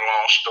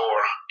standalone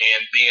store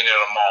and being in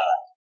a mall.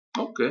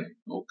 Okay.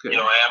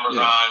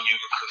 Amazon you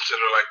can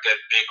consider like that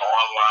big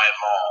online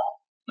mall.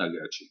 I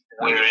got you.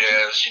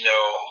 Whereas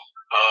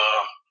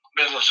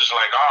businesses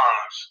like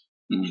ours,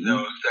 it's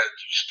that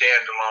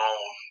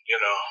standalone,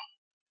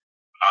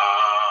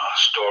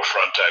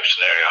 storefront type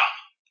scenario.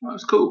 Oh,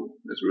 that's cool.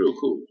 That's real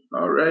cool.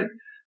 All right.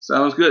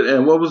 Sounds good.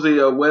 And what was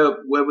the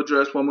web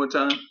address one more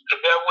time? That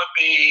would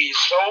be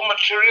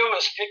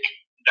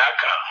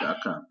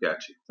soulmaterialistic.com.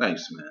 Got you.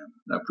 Thanks, man.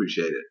 I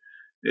appreciate it.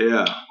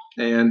 Yeah.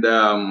 And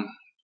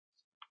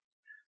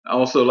I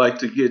also like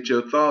to get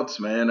your thoughts,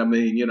 man. I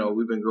mean,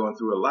 we've been going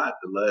through a lot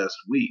the last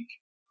week.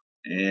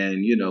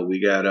 And, we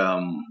got,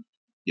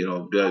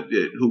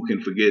 who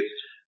can forget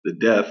the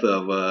death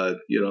of,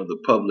 the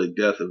public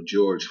death of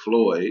George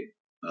Floyd,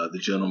 the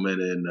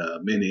gentleman in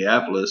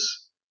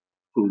Minneapolis,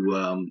 who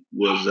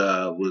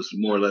was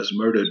more or less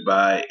murdered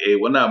by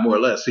not more or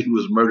less, he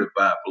was murdered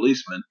by a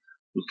policeman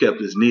who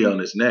kept his knee on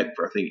his neck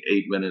for, I think,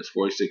 8 minutes,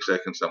 46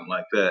 seconds, something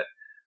like that.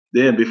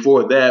 Then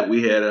before that,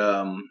 we had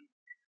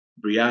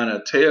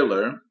Breonna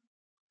Taylor,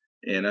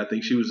 and I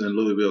think she was in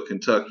Louisville,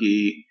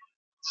 Kentucky.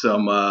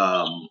 Some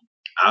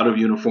out of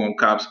uniform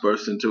cops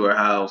burst into her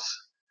house.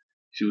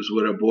 She was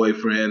with her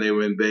boyfriend. They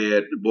were in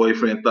bed. The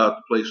boyfriend thought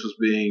the place was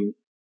being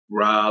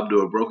robbed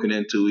or broken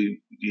into.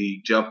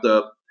 He jumped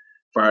up,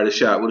 fired a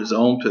shot with his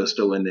own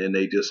pistol, and then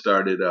they just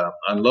started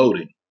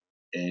unloading.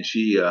 And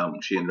she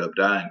ended up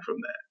dying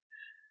from that.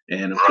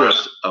 And of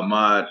course,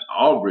 Ahmaud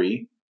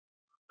Arbery,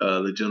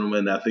 the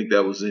gentleman, I think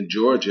that was in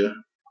Georgia,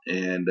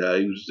 and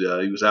he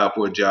was out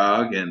for a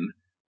jog and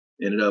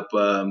ended up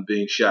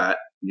being shot.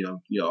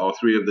 All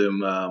three of them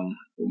were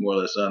more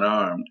or less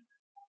unarmed,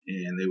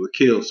 and they were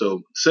killed.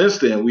 So since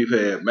then, we've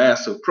had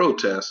massive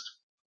protests,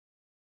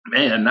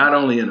 man, not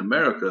only in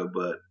America,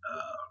 but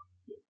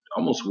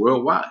almost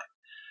worldwide.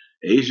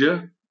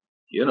 Asia,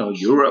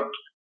 Europe,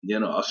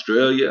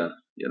 Australia,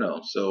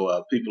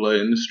 so people are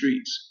in the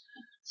streets.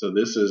 So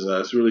this is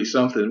it's really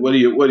something. What do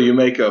you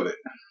make of it?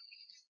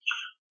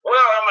 Well,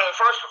 I mean,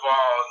 first of all,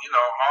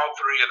 all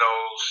three of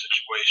those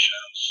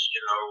situations,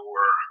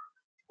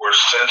 were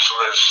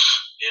senseless,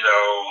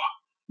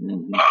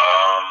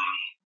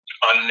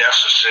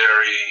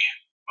 unnecessary,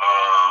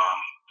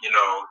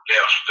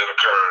 deaths that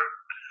occurred.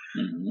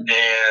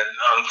 And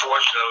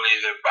unfortunately,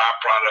 the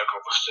byproduct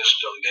of a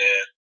system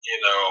that,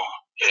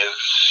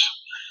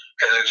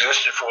 has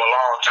existed for a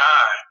long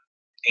time.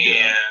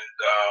 Yeah.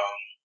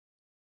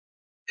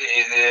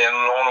 And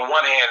on the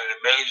one hand, it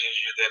amazes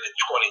you that in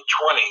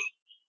 2020,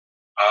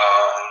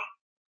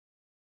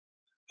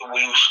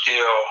 we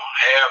still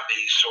have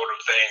these sort of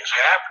things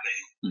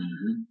happening.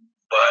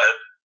 But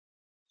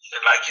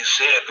like you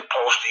said, the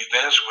post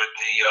events with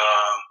the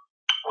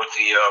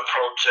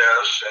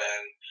protests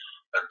and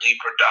a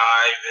deeper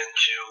dive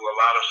into a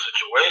lot of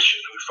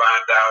situations, we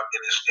find out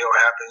that it still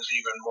happens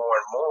even more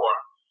and more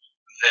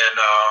than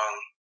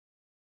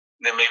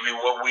maybe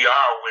what we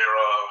are aware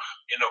of,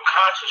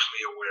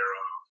 consciously aware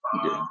of.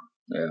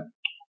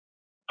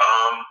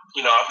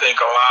 I think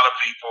a lot of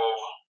people,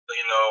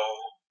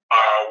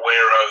 are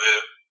aware of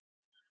it.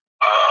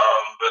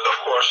 But of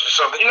course, it's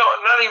something,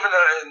 not even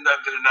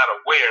that they're not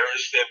aware,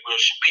 it's that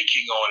we're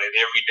speaking on it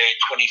every day,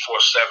 24/7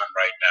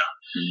 right now.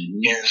 Mm-hmm.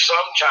 And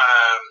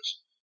sometimes,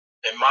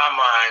 in my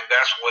mind,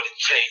 that's what it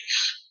takes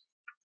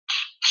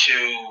to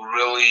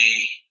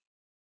really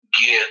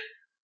get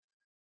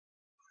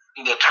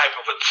the type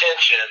of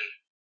attention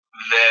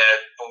that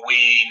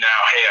we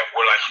now have.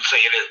 Where, like you say,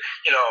 it is.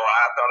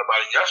 I thought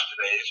about it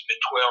yesterday. It's been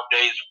 12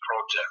 days of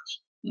protest.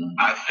 Mm-hmm.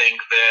 I think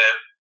that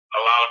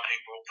a lot of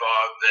people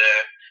thought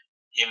that,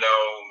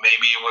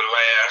 maybe it would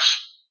last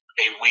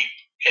a week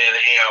and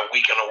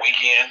a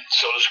weekend,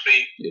 so to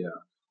speak. Yeah.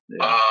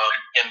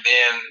 And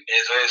then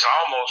it's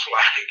almost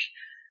like,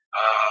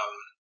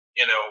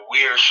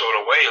 weird sort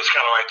of way. It's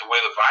kind of like the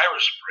way the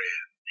virus spread.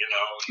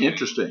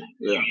 Interesting.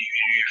 Yeah.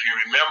 If you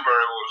remember,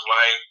 it was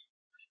like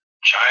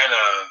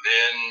China,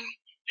 then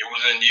it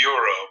was in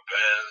Europe,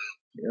 and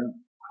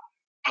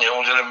it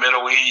was in the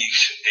Middle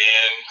East, and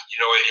then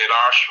it hit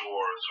our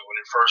shores. And when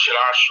it first hit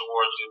our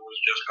shores, it was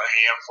just a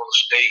handful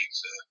of states.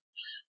 And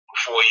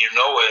before you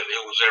know it,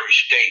 it was every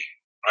state,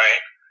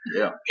 right?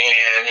 Yeah.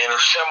 And in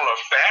a similar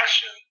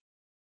fashion,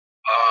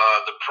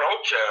 the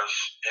protests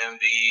and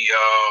the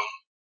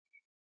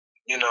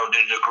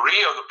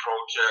degree of the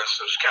protests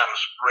has kind of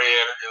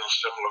spread in a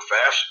similar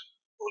fashion,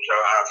 which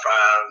I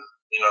find,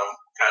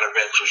 kind of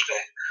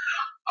interesting.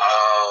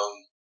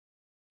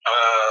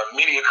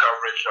 Media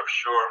coverage, I'm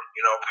sure,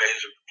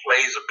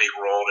 plays a big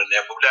role in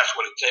that, but that's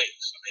what it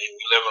takes. I mean,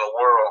 we live in a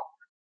world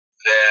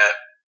that,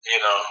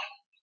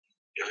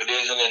 if it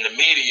isn't in the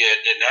media,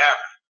 it didn't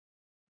happen.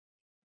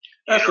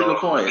 That's a good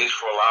point. At least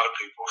for a lot of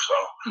people. So,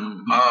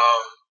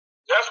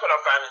 that's what I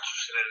find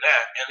interesting in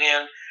that. And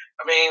then,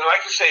 I mean,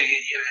 like you say,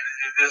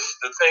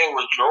 the thing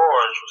with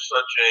George was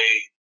such a,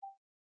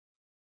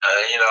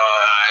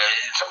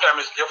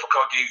 sometimes it's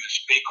difficult to even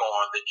speak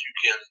on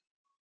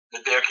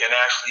that there can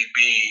actually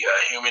be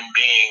a human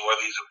being,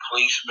 whether he's a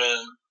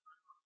policeman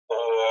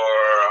or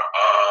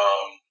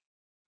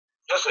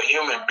just a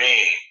human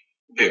being,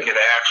 that can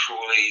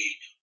actually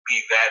be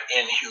that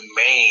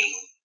inhumane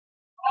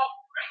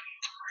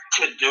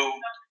to do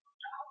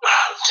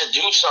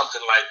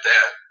something like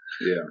that.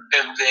 Yeah.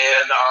 And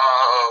then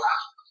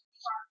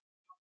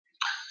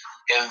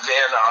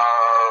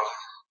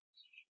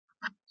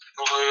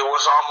it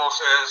was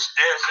almost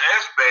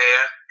as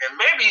bad, and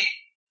maybe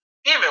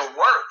even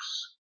worse.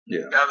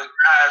 Yeah. Now the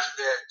guys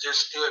that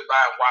just stood by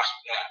and watched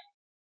that.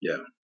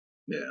 Yeah.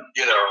 Yeah.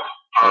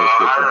 I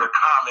heard a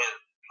comment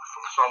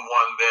from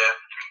someone that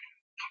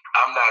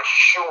I'm not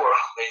sure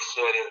they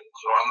said it,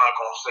 so I'm not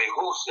going to say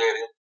who said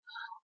it,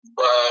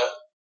 but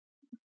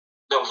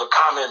there was a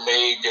comment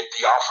made that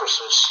the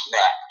officers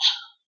snapped.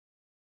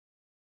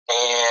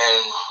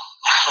 And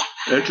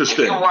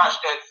interesting. If you watch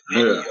that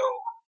video,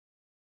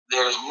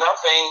 there's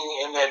nothing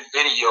in that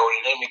video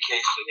that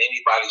indicates that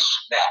anybody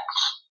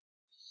snapped.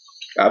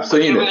 I've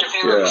seen it. Even if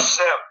you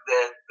accept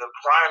that the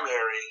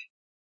primary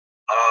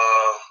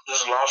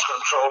just lost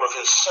control of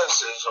his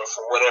senses or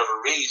for whatever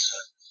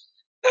reason,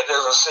 that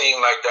doesn't seem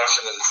like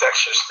that's an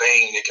infectious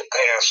thing that can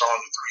pass on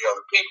to 3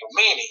 other people,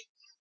 meaning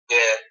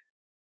that,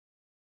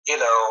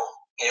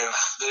 if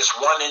this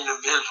one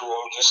individual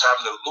just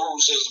happened to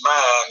lose his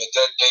mind at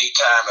that day,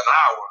 time, and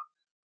hour,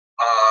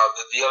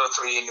 that the other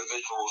 3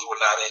 individuals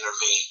would not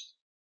intervene.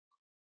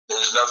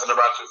 There's nothing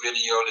about the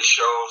video that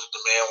shows that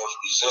the man was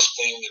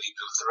resisting, that he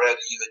could threat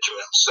either to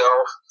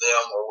himself,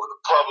 them, or the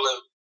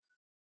public.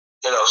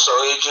 So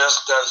it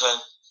just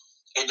doesn't,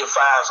 it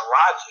defies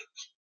logic.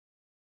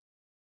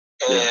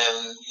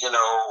 And,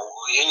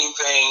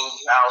 anything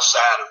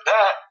outside of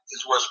that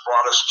is what's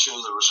brought us to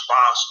the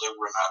response that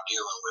we're not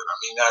dealing with. I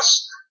mean,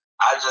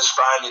 I just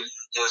find it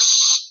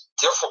just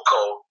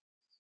difficult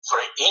for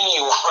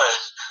anyone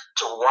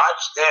to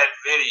watch that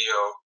video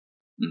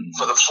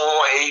for the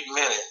full 8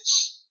 minutes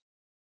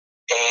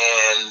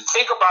and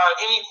think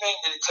about anything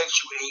that it takes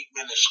you 8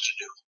 minutes to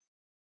do.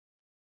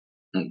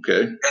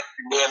 Okay.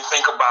 And then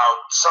think about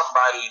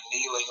somebody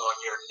kneeling on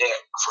your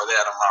neck for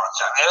that amount of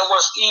time. And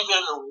what's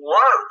even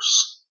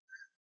worse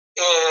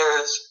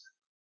is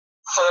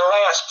for the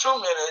last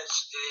 2 minutes,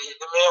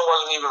 the man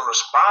wasn't even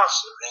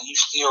responsive, and you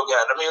still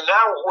got,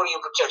 now what are you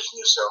protecting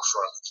yourself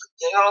from?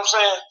 You know what I'm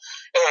saying?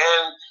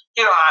 And,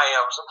 I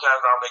am.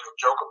 Sometimes I'll make a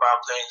joke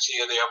about things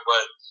here or there,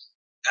 but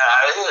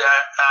I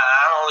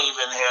don't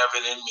even have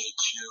it in me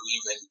to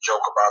even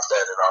joke about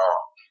that at all.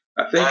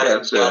 I think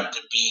that's got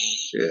to be,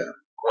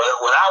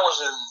 When I was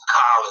in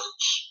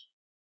college,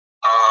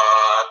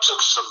 I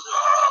took some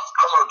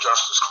criminal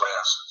justice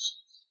classes,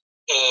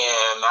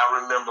 and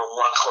I remember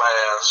one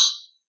class,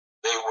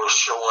 they were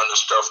showing the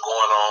stuff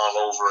going on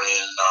over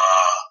in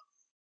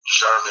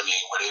Germany,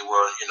 where they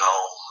were,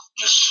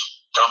 just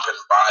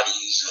dumping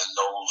bodies in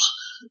those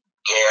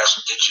gas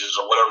ditches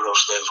or whatever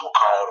those things were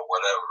called or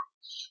whatever.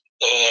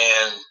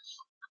 And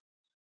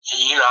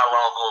how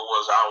long ago it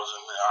was I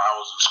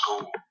was in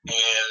school,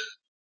 and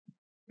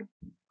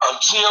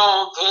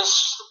until this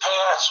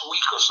past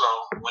week or so,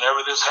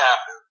 whenever this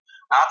happened,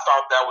 I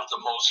thought that was the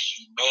most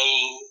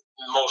humane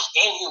most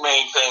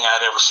inhumane thing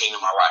I'd ever seen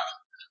in my life.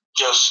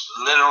 Just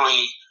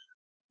literally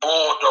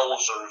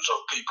bulldozers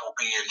of people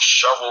being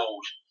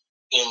shoveled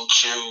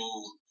into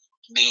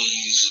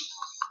these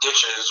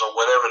ditches or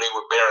whatever they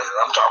were burying.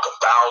 I'm talking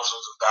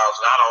thousands and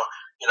thousands. I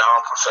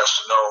don't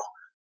profess to know,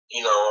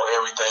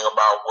 everything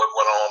about what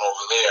went on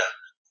over there.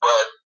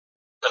 But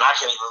and I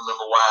can't even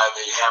remember why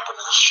they happened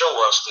to show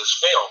us this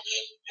film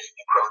in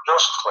Criminal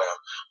Justice Class.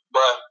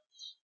 But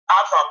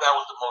I thought that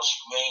was the most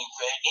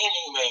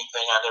inhumane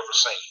thing I'd ever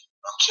seen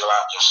until I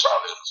just saw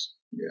this.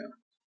 Yeah.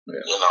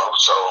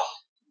 So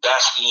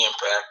that's the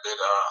impact that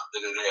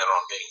it had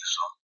on me.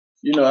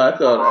 So I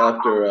thought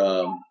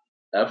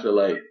after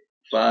like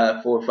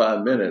 4 or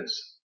 5 minutes,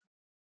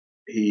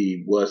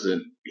 he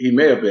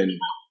may have been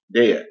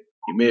dead.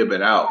 He may have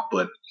been out,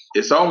 but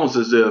it's almost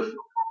as if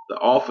the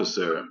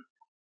officer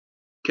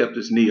kept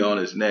his knee on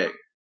his neck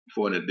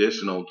for an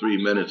additional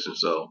 3 minutes or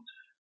so,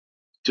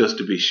 just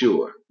to be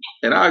sure.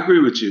 And I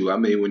agree with you. I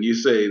mean, when you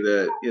say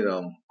that,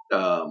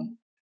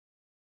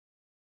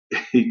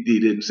 he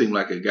didn't seem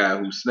like a guy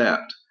who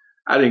snapped,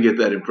 I didn't get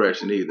that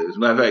impression either. As a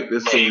matter of fact,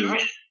 it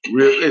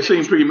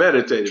seemed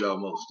premeditated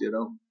almost,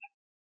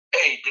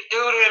 Hey, the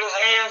dude had his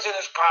hands in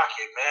his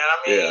pocket, man. I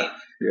mean,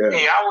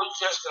 Hey, I was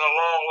just in a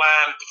long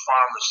line at the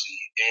pharmacy,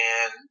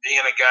 and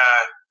being a guy,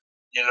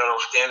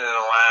 standing in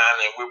a line,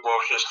 and we're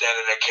both just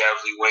standing there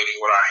casually waiting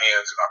with our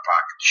hands in our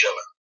pocket,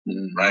 chilling,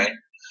 right?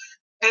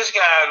 This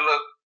guy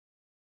looked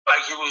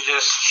like he was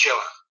just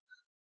chilling.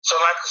 So,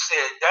 like I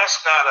said, that's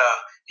not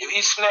if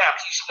he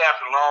snapped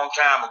a long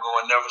time ago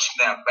and never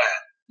snapped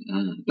back.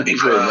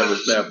 Because never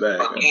snapped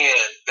back.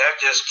 Again, that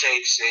just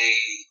takes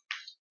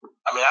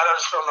I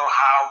just don't know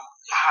how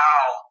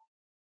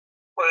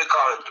what do they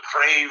call it,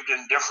 depraved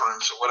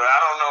indifference or whatever.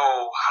 I don't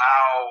know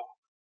how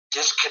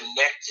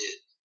disconnected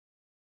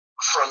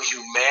from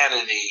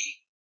humanity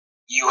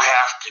you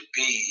have to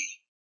be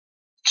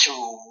to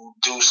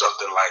do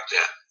something like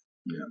that.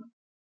 Yeah.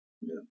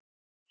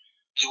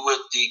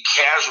 With the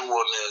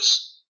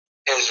casualness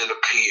as it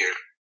appeared.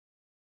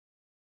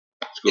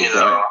 A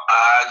lot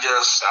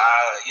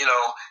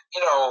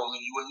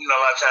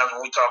of times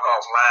when we talk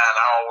offline,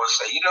 I always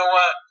say, you know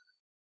what?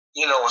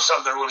 When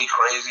something really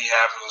crazy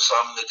happens or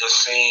something that just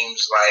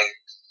seems like,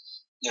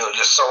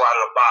 just so out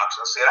of the box,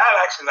 I said,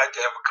 I'd actually like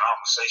to have a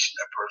conversation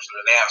with that person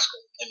and ask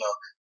them,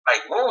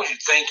 like, what was you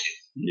thinking?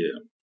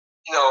 Yeah.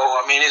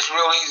 It's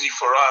real easy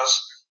for us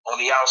on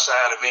the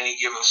outside of any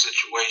given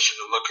situation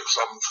to look at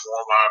something,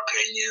 form our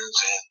opinions,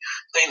 and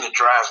the thing that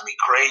drives me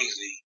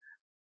crazy,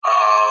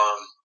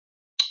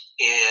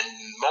 in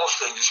most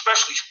things,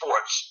 especially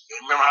sports.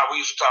 Remember how we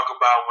used to talk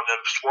about when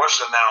the sports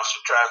announcer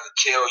tries to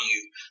tell you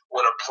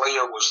what a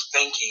player was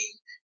thinking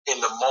in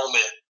the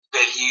moment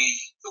that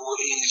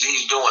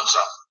he's doing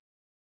something.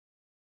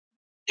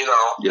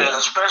 And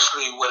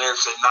especially when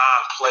it's a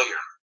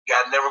non-player. Guy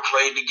never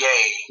played the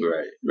game.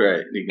 Right.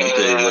 And,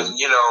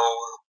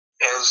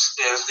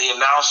 as the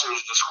announcer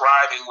is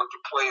describing what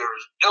the player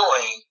is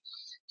doing,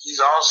 he's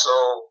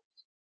also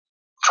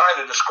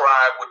trying to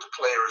describe what the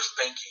player is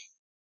thinking.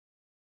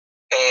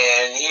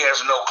 And he has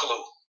no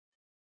clue,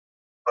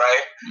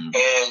 right?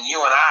 And you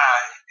and I,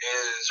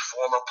 as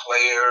former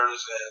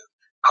players and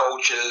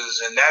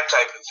coaches and that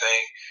type of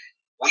thing,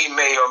 we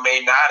may or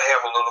may not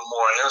have a little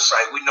more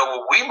insight. We know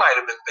what we might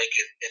have been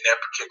thinking in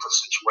that particular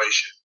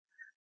situation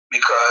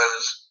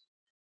because,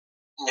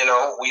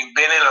 we've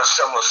been in a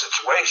similar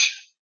situation.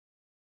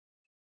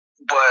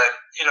 But,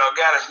 a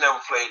guy that's never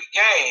played the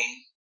game,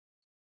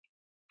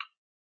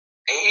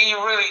 he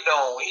really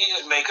don't. He's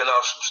just making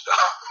up some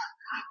stuff.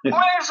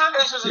 Well, it's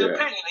just an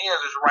opinion. He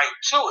has his right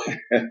to it,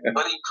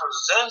 but he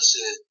presents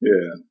it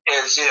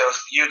as if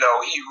he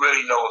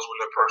really knows what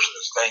the person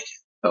is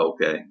thinking.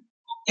 Okay.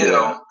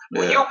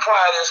 When you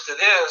apply this to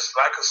this,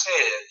 like I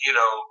said,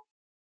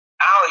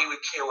 I don't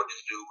even care what this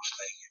dude was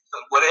thinking.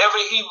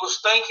 Whatever he was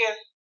thinking,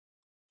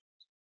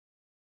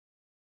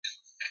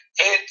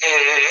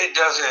 it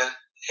doesn't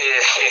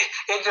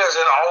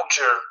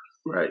alter.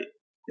 Right.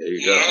 There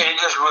you go. It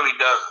just really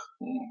doesn't.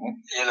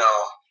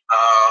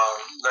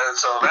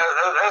 So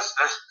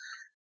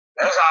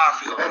that's how I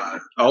feel about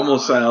it.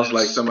 Almost sounds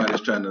like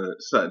somebody's trying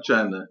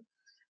to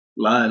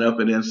line up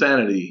an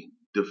insanity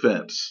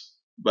defense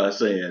by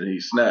saying he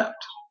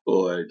snapped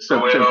or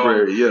some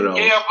temporary, Yeah, but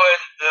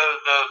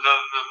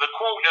the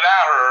quote that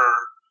I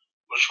heard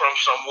was from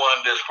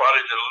someone that's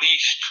probably the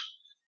least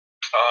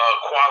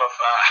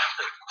qualified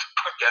to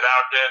put that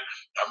out there.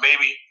 Now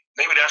maybe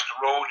that's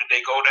the road that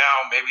they go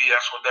down. Maybe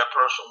that's what that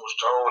person was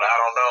told. I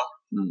don't know.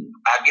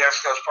 I guess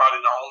that's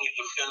probably the only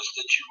defense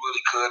that you really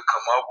could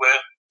come up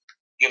with,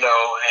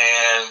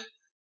 and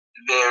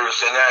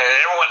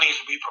everyone needs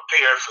to be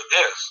prepared for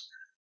this.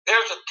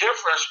 There's a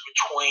difference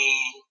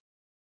between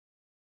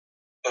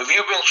if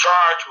you've been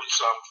charged with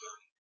something,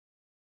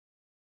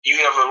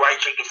 you have a right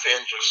to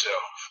defend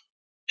yourself.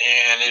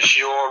 And it's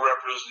your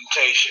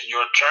representation,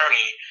 your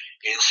attorney,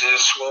 it's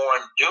his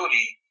sworn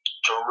duty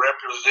to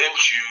represent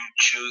you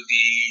to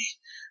the,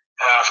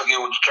 I forget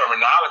what the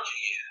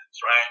terminology is,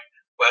 right?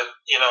 But,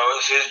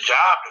 it's his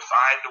job to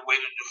find a way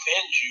to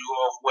defend you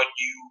of what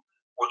you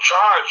were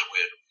charged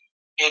with.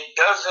 It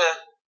doesn't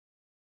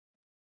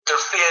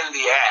defend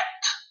the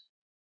act,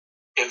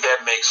 if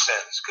that makes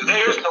sense. Because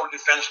there is no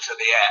defense to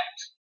the act.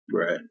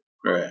 Right.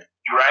 Right?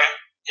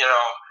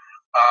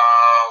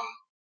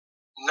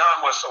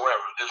 None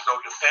whatsoever. There's no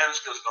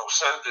defense, there's no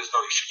sense, there's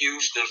no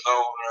excuse, there's no,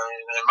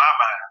 in my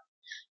mind.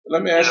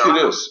 Let me ask you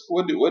this.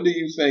 What do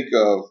you think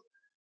of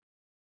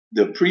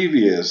the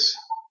previous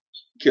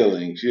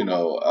killings,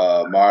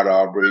 Ahmaud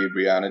Arbery,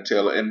 Breonna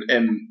Taylor, and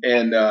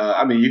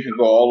I mean, you can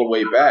go all the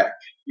way back,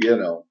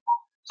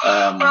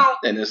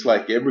 and it's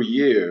like every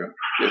year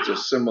there's a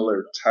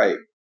similar type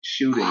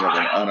shooting of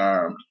an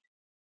unarmed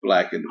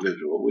black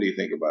individual. What do you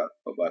think about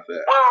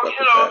that? Well,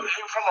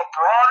 from a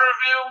broader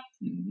view,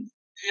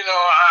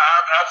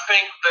 I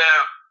think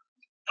that,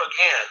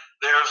 again,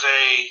 there's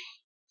a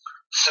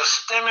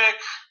systemic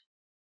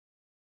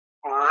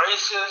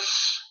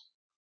racist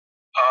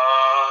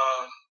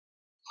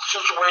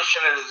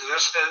situation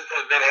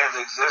that has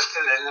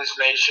existed in this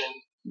nation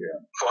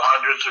for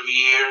hundreds of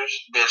years,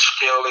 that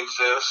still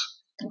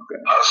exists.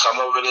 Okay. Some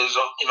of it is,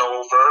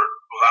 overt.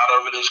 A lot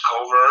of it is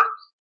covert.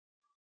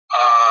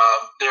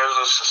 There's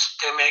a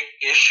systemic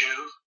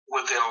issue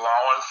within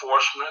law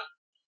enforcement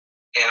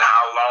and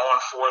how law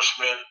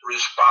enforcement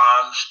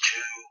responds to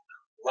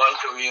one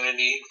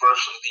community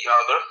versus the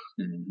other.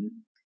 Mm-hmm.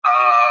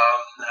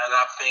 And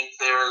I think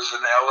there's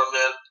an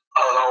element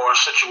or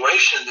a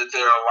situation that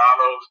there are a lot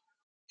of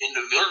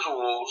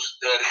individuals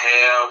that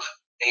have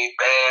a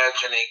badge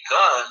and a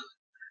gun,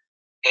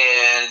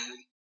 and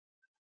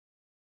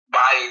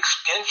by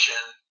extension,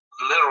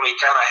 literally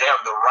kind of have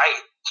the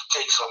right to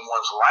take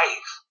someone's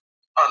life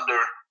under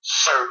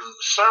certain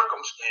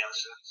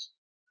circumstances.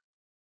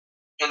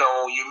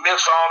 You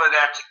mix all of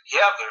that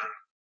together,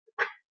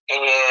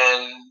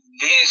 and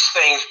these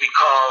things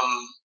become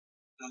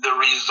the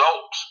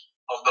result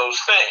of those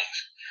things.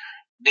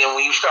 Then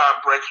when you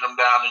start breaking them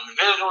down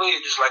individually,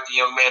 just like the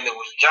young man that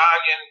was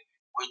jogging,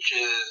 which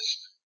is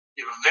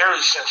a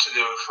very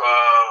sensitive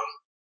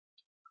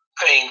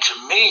thing to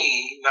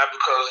me, not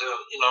because of,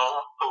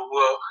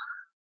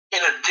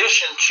 in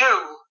addition to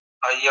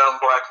a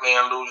young black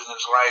man losing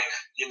his life,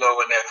 in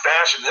that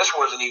fashion, this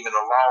wasn't even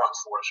a law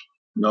enforcement.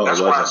 No,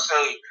 that's why I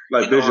say,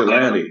 like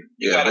vigilante.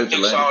 You got to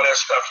mix all that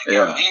stuff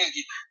together. Yeah.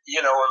 He,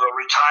 was a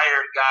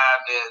retired guy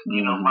that,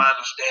 my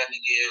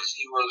understanding is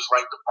he was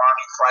like the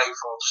Barney Fife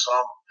of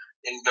some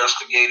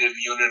investigative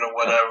unit or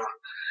whatever.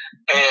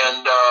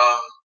 And,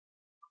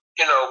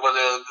 but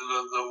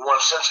the one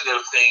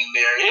sensitive thing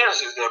there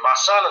is that my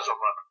son is a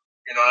runner.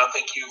 I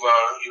think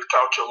you've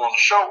talked to him on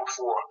the show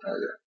before. Oh,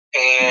 yeah.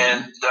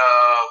 And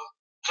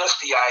just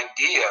the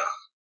idea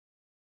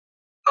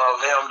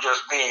of him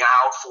just being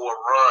out for a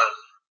run,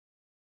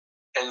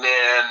 and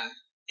then,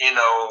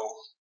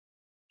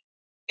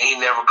 he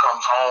never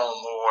comes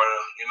home, or,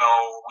 his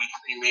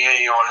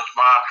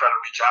mom tried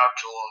to reach out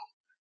to him,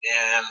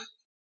 and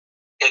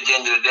at the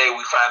end of the day,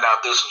 we find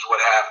out this is what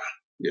happened.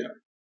 Yeah.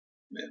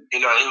 He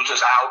was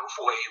just out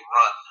for a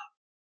run.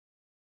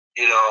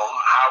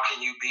 How can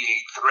you be a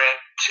threat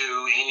to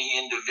any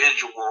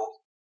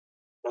individual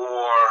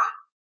or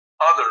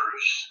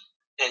others,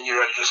 and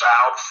you're just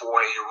out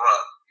for a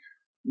run?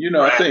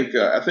 Right?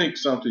 I think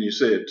something you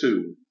said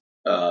too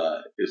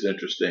is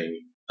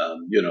interesting.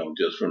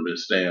 Just from the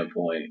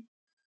standpoint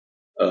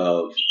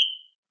of,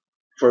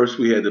 first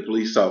we had the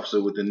police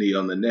officer with the knee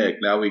on the neck.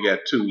 Now we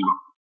got two.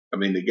 I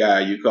mean, the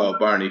guy you call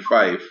Barney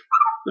Fife,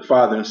 the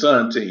father and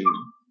son team,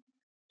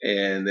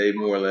 and they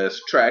more or less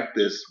tracked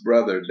this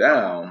brother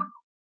down.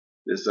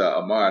 This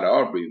Ahmaud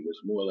Arbery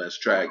was more or less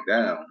tracked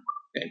down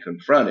and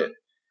confronted,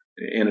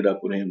 and it ended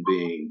up with him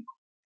being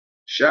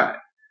shot.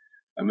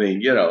 I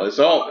mean, it's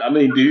all. I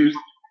mean, do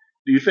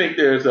you think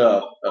there's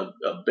a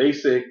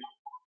basic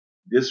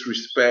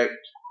disrespect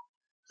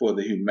for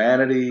the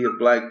humanity of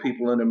black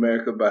people in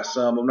America by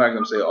some? I'm not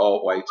going to say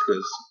all whites,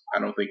 because I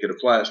don't think it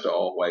applies to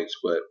all whites,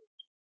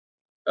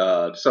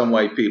 but some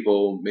white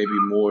people, maybe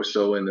more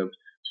so in the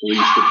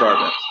police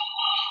department.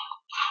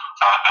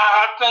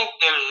 I think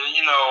that,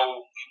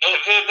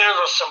 there's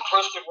a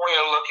simplistic way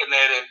of looking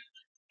at it,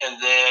 and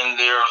then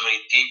there's a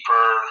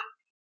deeper,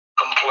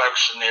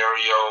 complex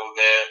scenario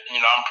that,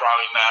 I'm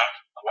probably not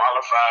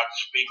qualified to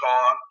speak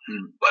on,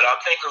 but I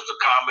think it's a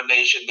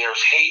combination.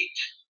 There's hate,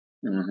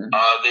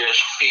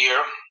 there's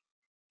fear,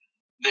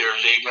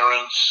 there's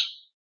ignorance,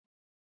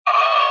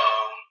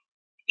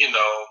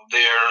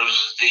 there's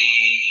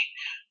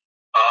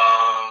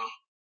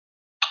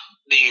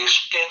the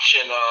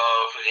extension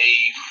of a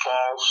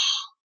false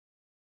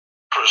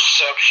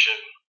perception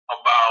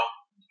about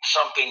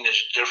something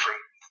that's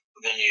different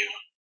than you.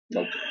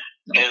 Okay.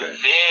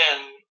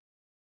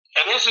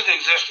 And this has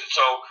existed.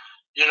 So,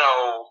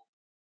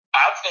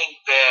 I think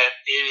that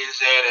it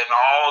is at an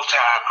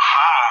all-time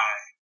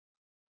high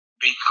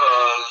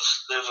because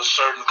there's a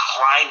certain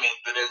climate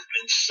that has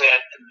been set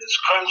in this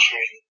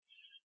country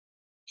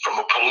from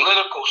a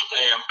political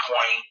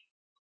standpoint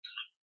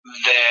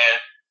that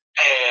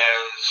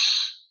has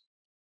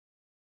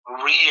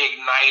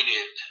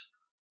reignited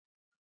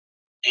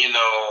a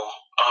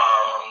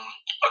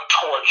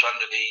torch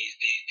under these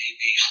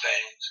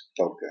things.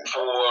 Okay.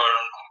 For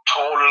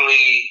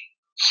totally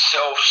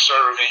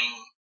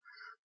self-serving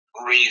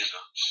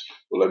reasons.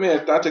 Well,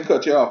 not to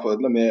cut you off,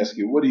 but let me ask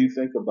you, what do you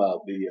think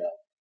about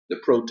the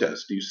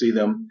protests? Do you see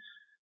them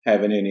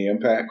having any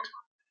impact?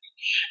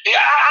 Yeah,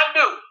 I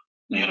do.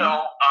 Mm-hmm.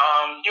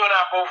 You and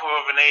I both are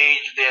of an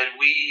age that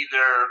we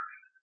either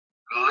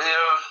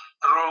live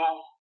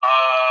through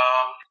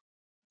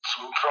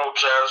some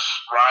protests,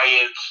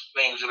 riots,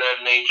 things of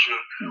that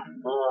nature,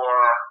 mm-hmm. or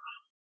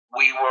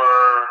we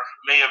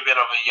may have been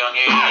of a young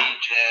age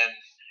and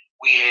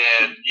we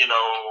had,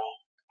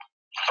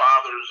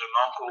 fathers and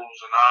uncles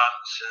and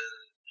aunts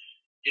and,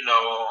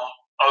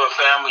 other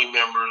family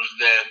members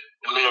that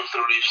lived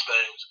through these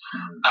things.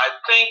 Mm-hmm. I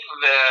think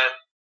that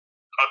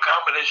a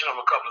combination of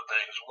a couple of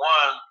things.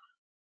 One,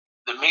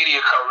 the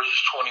media coverage is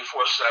 24/7,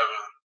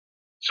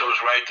 so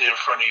it's right there in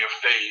front of your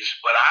face.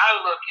 But I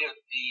look at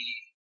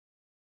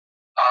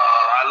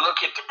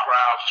the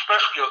crowds,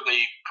 especially of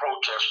the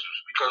protesters,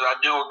 because I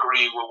do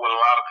agree with what a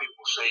lot of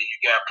people say. You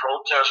got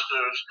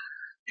protesters,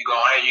 you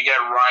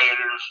got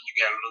rioters, you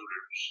got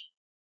looters.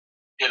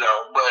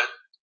 But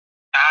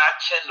I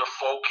tend to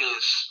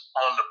focus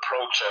on the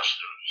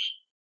protesters,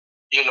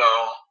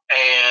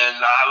 and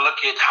I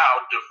look at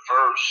how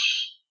diverse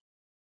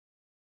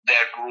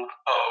that group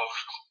of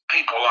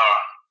people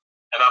are.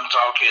 And I'm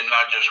talking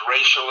not just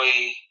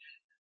racially,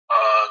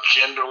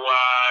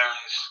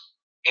 gender-wise,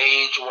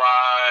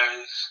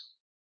 age-wise,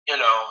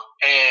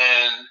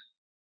 and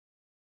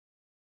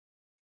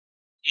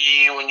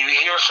when you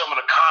hear some of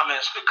the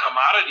comments that come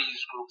out of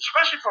these groups,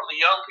 especially from the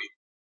young people,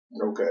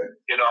 okay,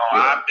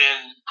 I've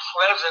been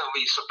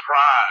pleasantly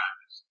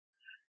surprised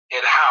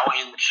at how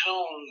in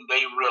tune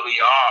they really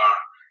are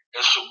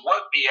as to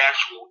what the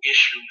actual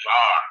issues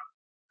are.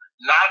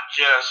 Not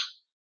just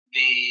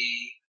the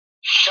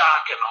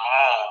shock and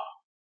awe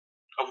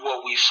of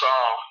what we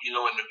saw, in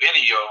the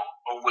video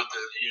or with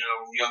the,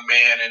 young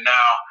man, and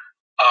now,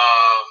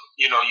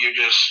 you're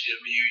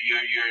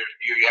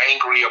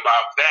angry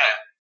about that.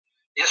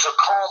 It's a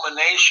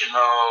culmination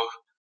of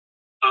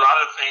a lot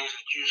of things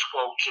that you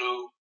spoke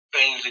to,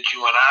 things that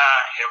you and I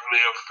have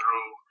lived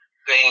through,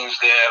 things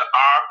that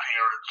our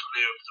parents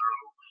lived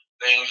through,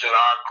 things that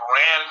our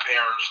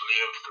grandparents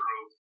lived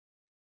through,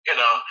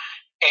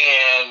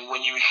 and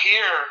when you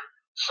hear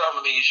some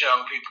of these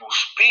young people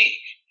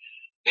speak,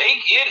 they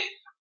get it.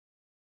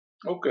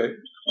 Okay.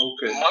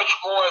 Much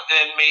more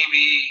than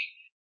maybe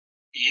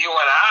you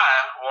and I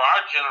or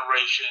our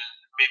generation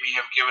maybe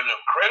have given them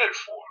credit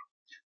for.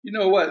 You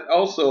know what?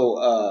 Also,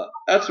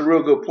 that's a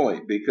real good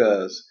point,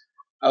 because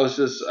I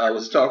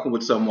was talking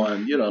with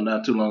someone,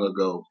 not too long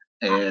ago,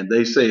 and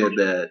they said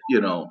that,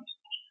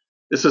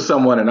 this is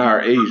someone in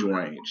our age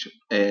range,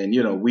 and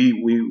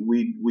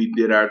we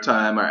did our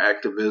time, our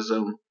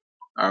activism,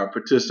 our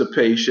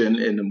participation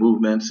in the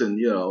movements in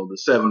the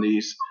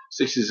 70s,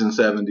 60s, and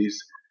 70s,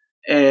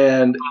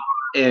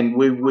 and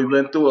we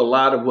went through a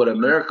lot of what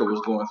America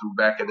was going through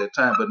back at that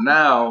time. But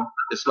now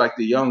it's like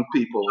the young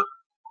people,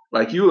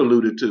 like you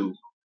alluded to,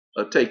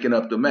 are taking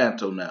up the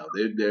mantle now.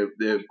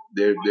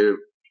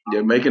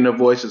 They're making their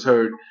voices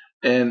heard,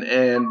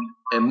 and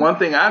one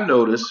thing I've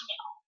noticed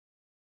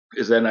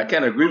is that, and I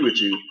can't agree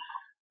with you.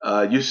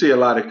 You see a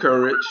lot of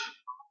courage.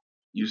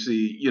 You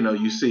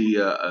see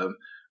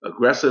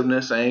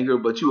aggressiveness, anger,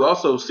 but you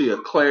also see a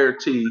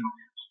clarity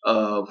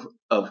of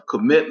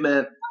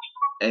commitment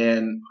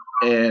and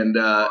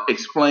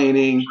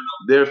explaining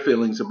their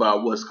feelings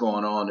about what's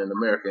going on in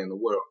America and the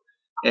world.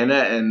 And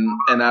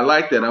I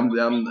like that.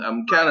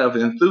 I'm kind of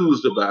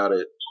enthused about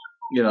it.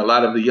 A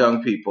lot of the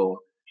young people,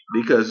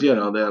 because a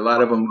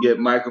lot of them get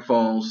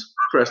microphones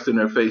pressed in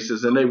their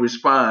faces and they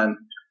respond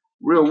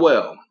real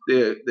well.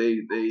 They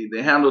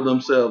handle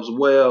themselves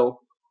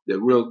well. They're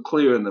real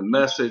clear in the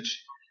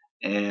message,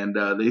 and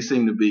they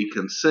seem to be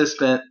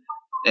consistent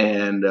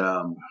and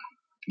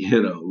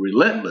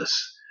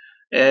relentless.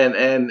 And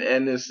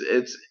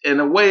it's in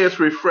a way, it's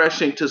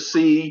refreshing to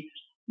see.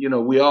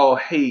 We all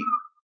hate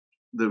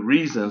the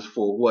reasons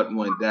for what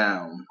went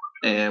down,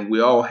 and we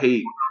all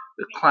hate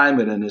the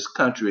climate in this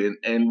country,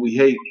 and we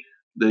hate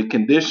the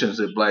conditions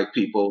that Black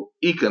people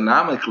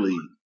economically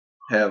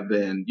have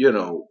been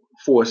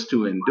forced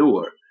to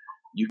endure.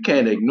 You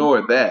can't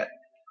ignore that.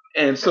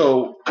 And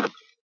so,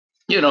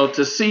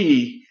 to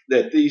see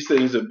that these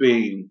things are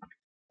being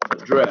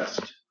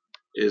addressed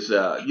is,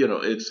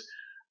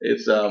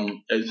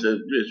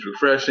 it's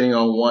refreshing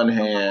on one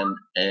hand,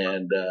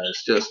 and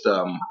it's just,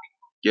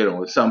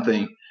 it's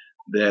something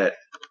that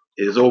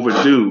is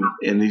overdue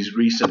in these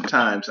recent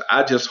times.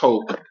 I just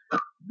hope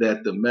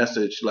that the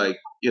message, like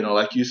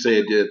you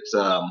said,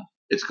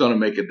 it's going to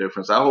make a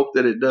difference. I hope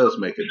that it does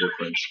make a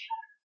difference,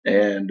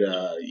 and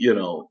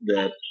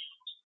that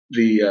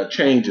the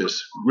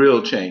changes,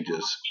 real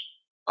changes,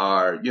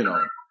 are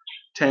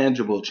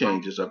tangible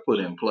changes are put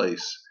in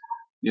place.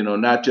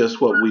 Not just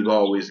what we've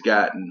always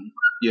gotten.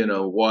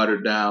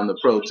 Watered down the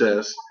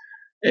protests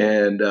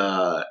and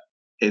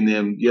and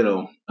then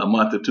a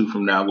month or two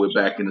from now we're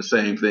back in the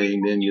same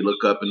thing. Then you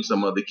look up and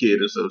some other kid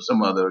or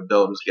some other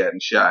adult has gotten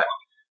shot,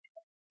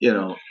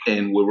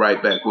 and we're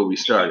right back where we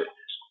started.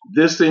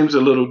 This seems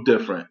a little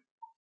different.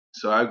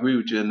 So I agree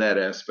with you in that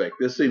aspect.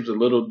 This seems a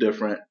little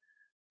different,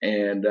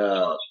 and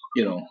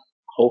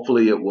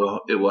hopefully it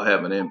will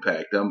have an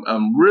impact.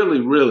 I'm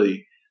really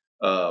really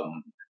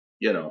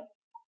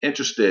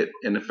interested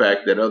in the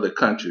fact that other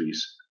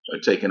countries are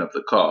taking up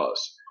the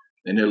cause,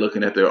 and they're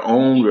looking at their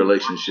own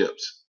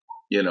relationships,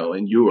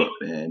 in Europe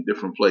and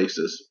different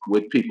places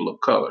with people of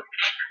color.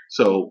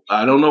 So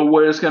I don't know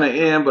where it's going to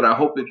end, but I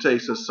hope it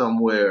takes us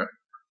somewhere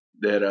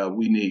that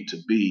we need to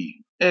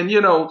be. And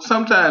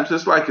sometimes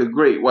it's like a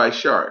great white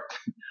shark.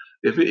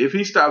 If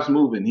he stops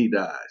moving, he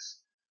dies.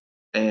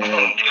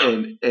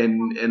 And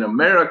in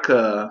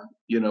America,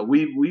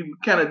 we've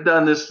kind of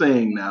done this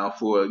thing now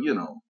for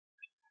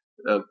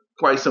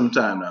quite some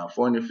time now,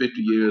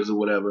 450 years or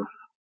whatever.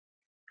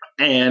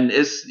 And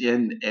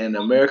and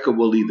America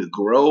will either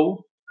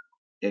grow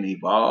and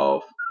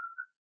evolve,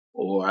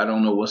 or I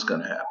don't know what's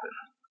going to happen.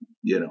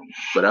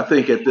 But I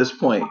think at this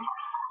point,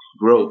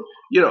 growth.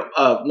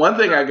 One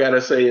thing I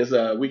gotta say is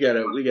we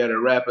gotta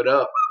wrap it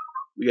up.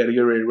 We gotta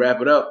get ready to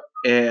wrap it up.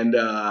 And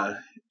I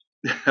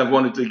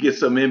wanted to get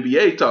some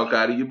NBA talk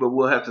out of you, but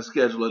we'll have to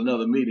schedule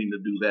another meeting to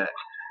do that.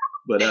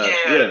 But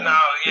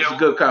it's a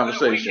good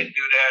conversation. We can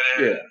do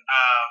that. And,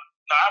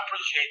 I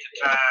appreciate the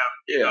time,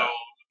 to be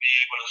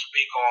able to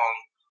speak on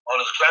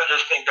this. I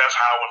just think that's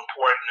how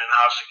important and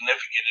how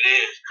significant it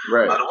is.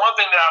 Right. The one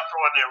thing that I'll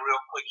throw in there real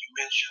quick, you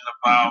mentioned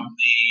about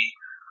the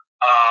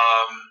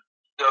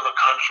other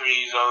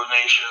countries, other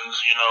nations,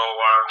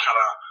 are kind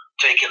of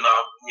taking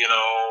up,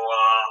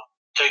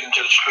 taking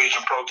to the streets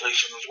and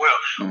protesting as well.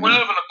 We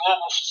live in a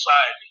global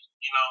society,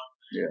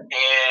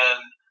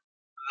 and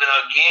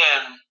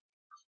again,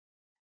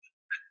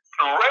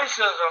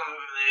 racism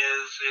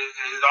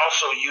is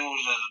also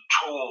used as a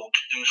tool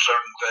to do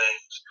certain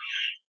things.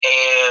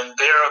 And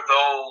there are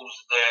those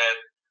that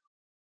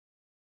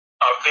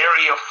are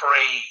very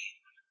afraid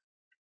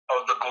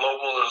of the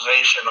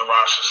globalization of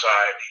our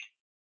society.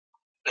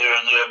 They're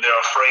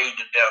afraid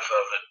to death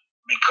of it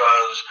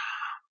because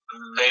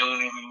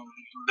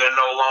they're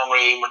no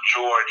longer a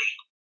majority.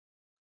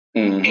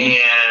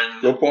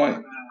 And good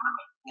point.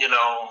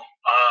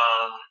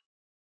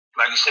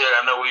 Like you said,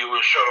 I know we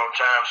were short on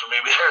time, so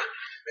maybe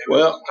we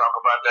can talk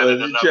about that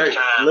at another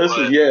time.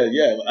 Listen,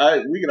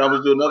 we can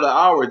almost do another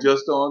hour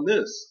just on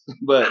this,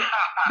 but I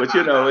will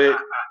say this.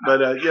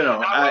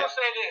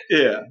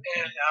 Yeah.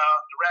 And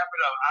to wrap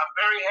it up, I'm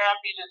very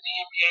happy that the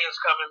NBA is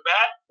coming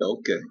back.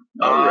 Okay.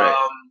 All right.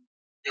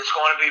 It's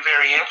going to be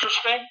very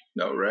interesting.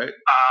 All right.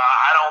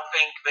 I don't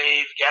think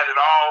they've got it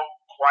all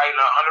quite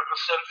 100%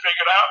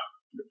 figured out.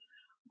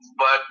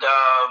 But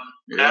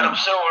Adam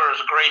Silver is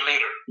a great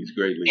leader. He's a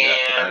great leader.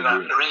 And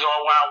the reason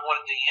why I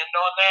wanted to end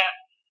on that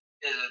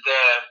is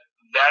that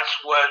that's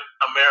what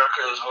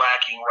America is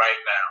lacking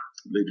right now.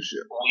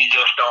 Leadership. We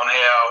just don't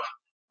have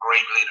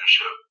great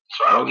leadership.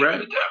 So I'll leave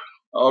it at that.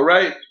 All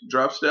right.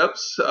 Drop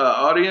Steps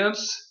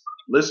audience,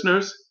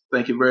 listeners,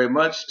 thank you very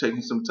much for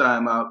taking some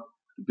time out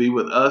to be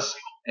with us.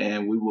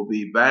 And we will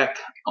be back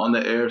on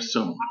the air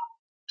soon.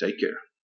 Take care.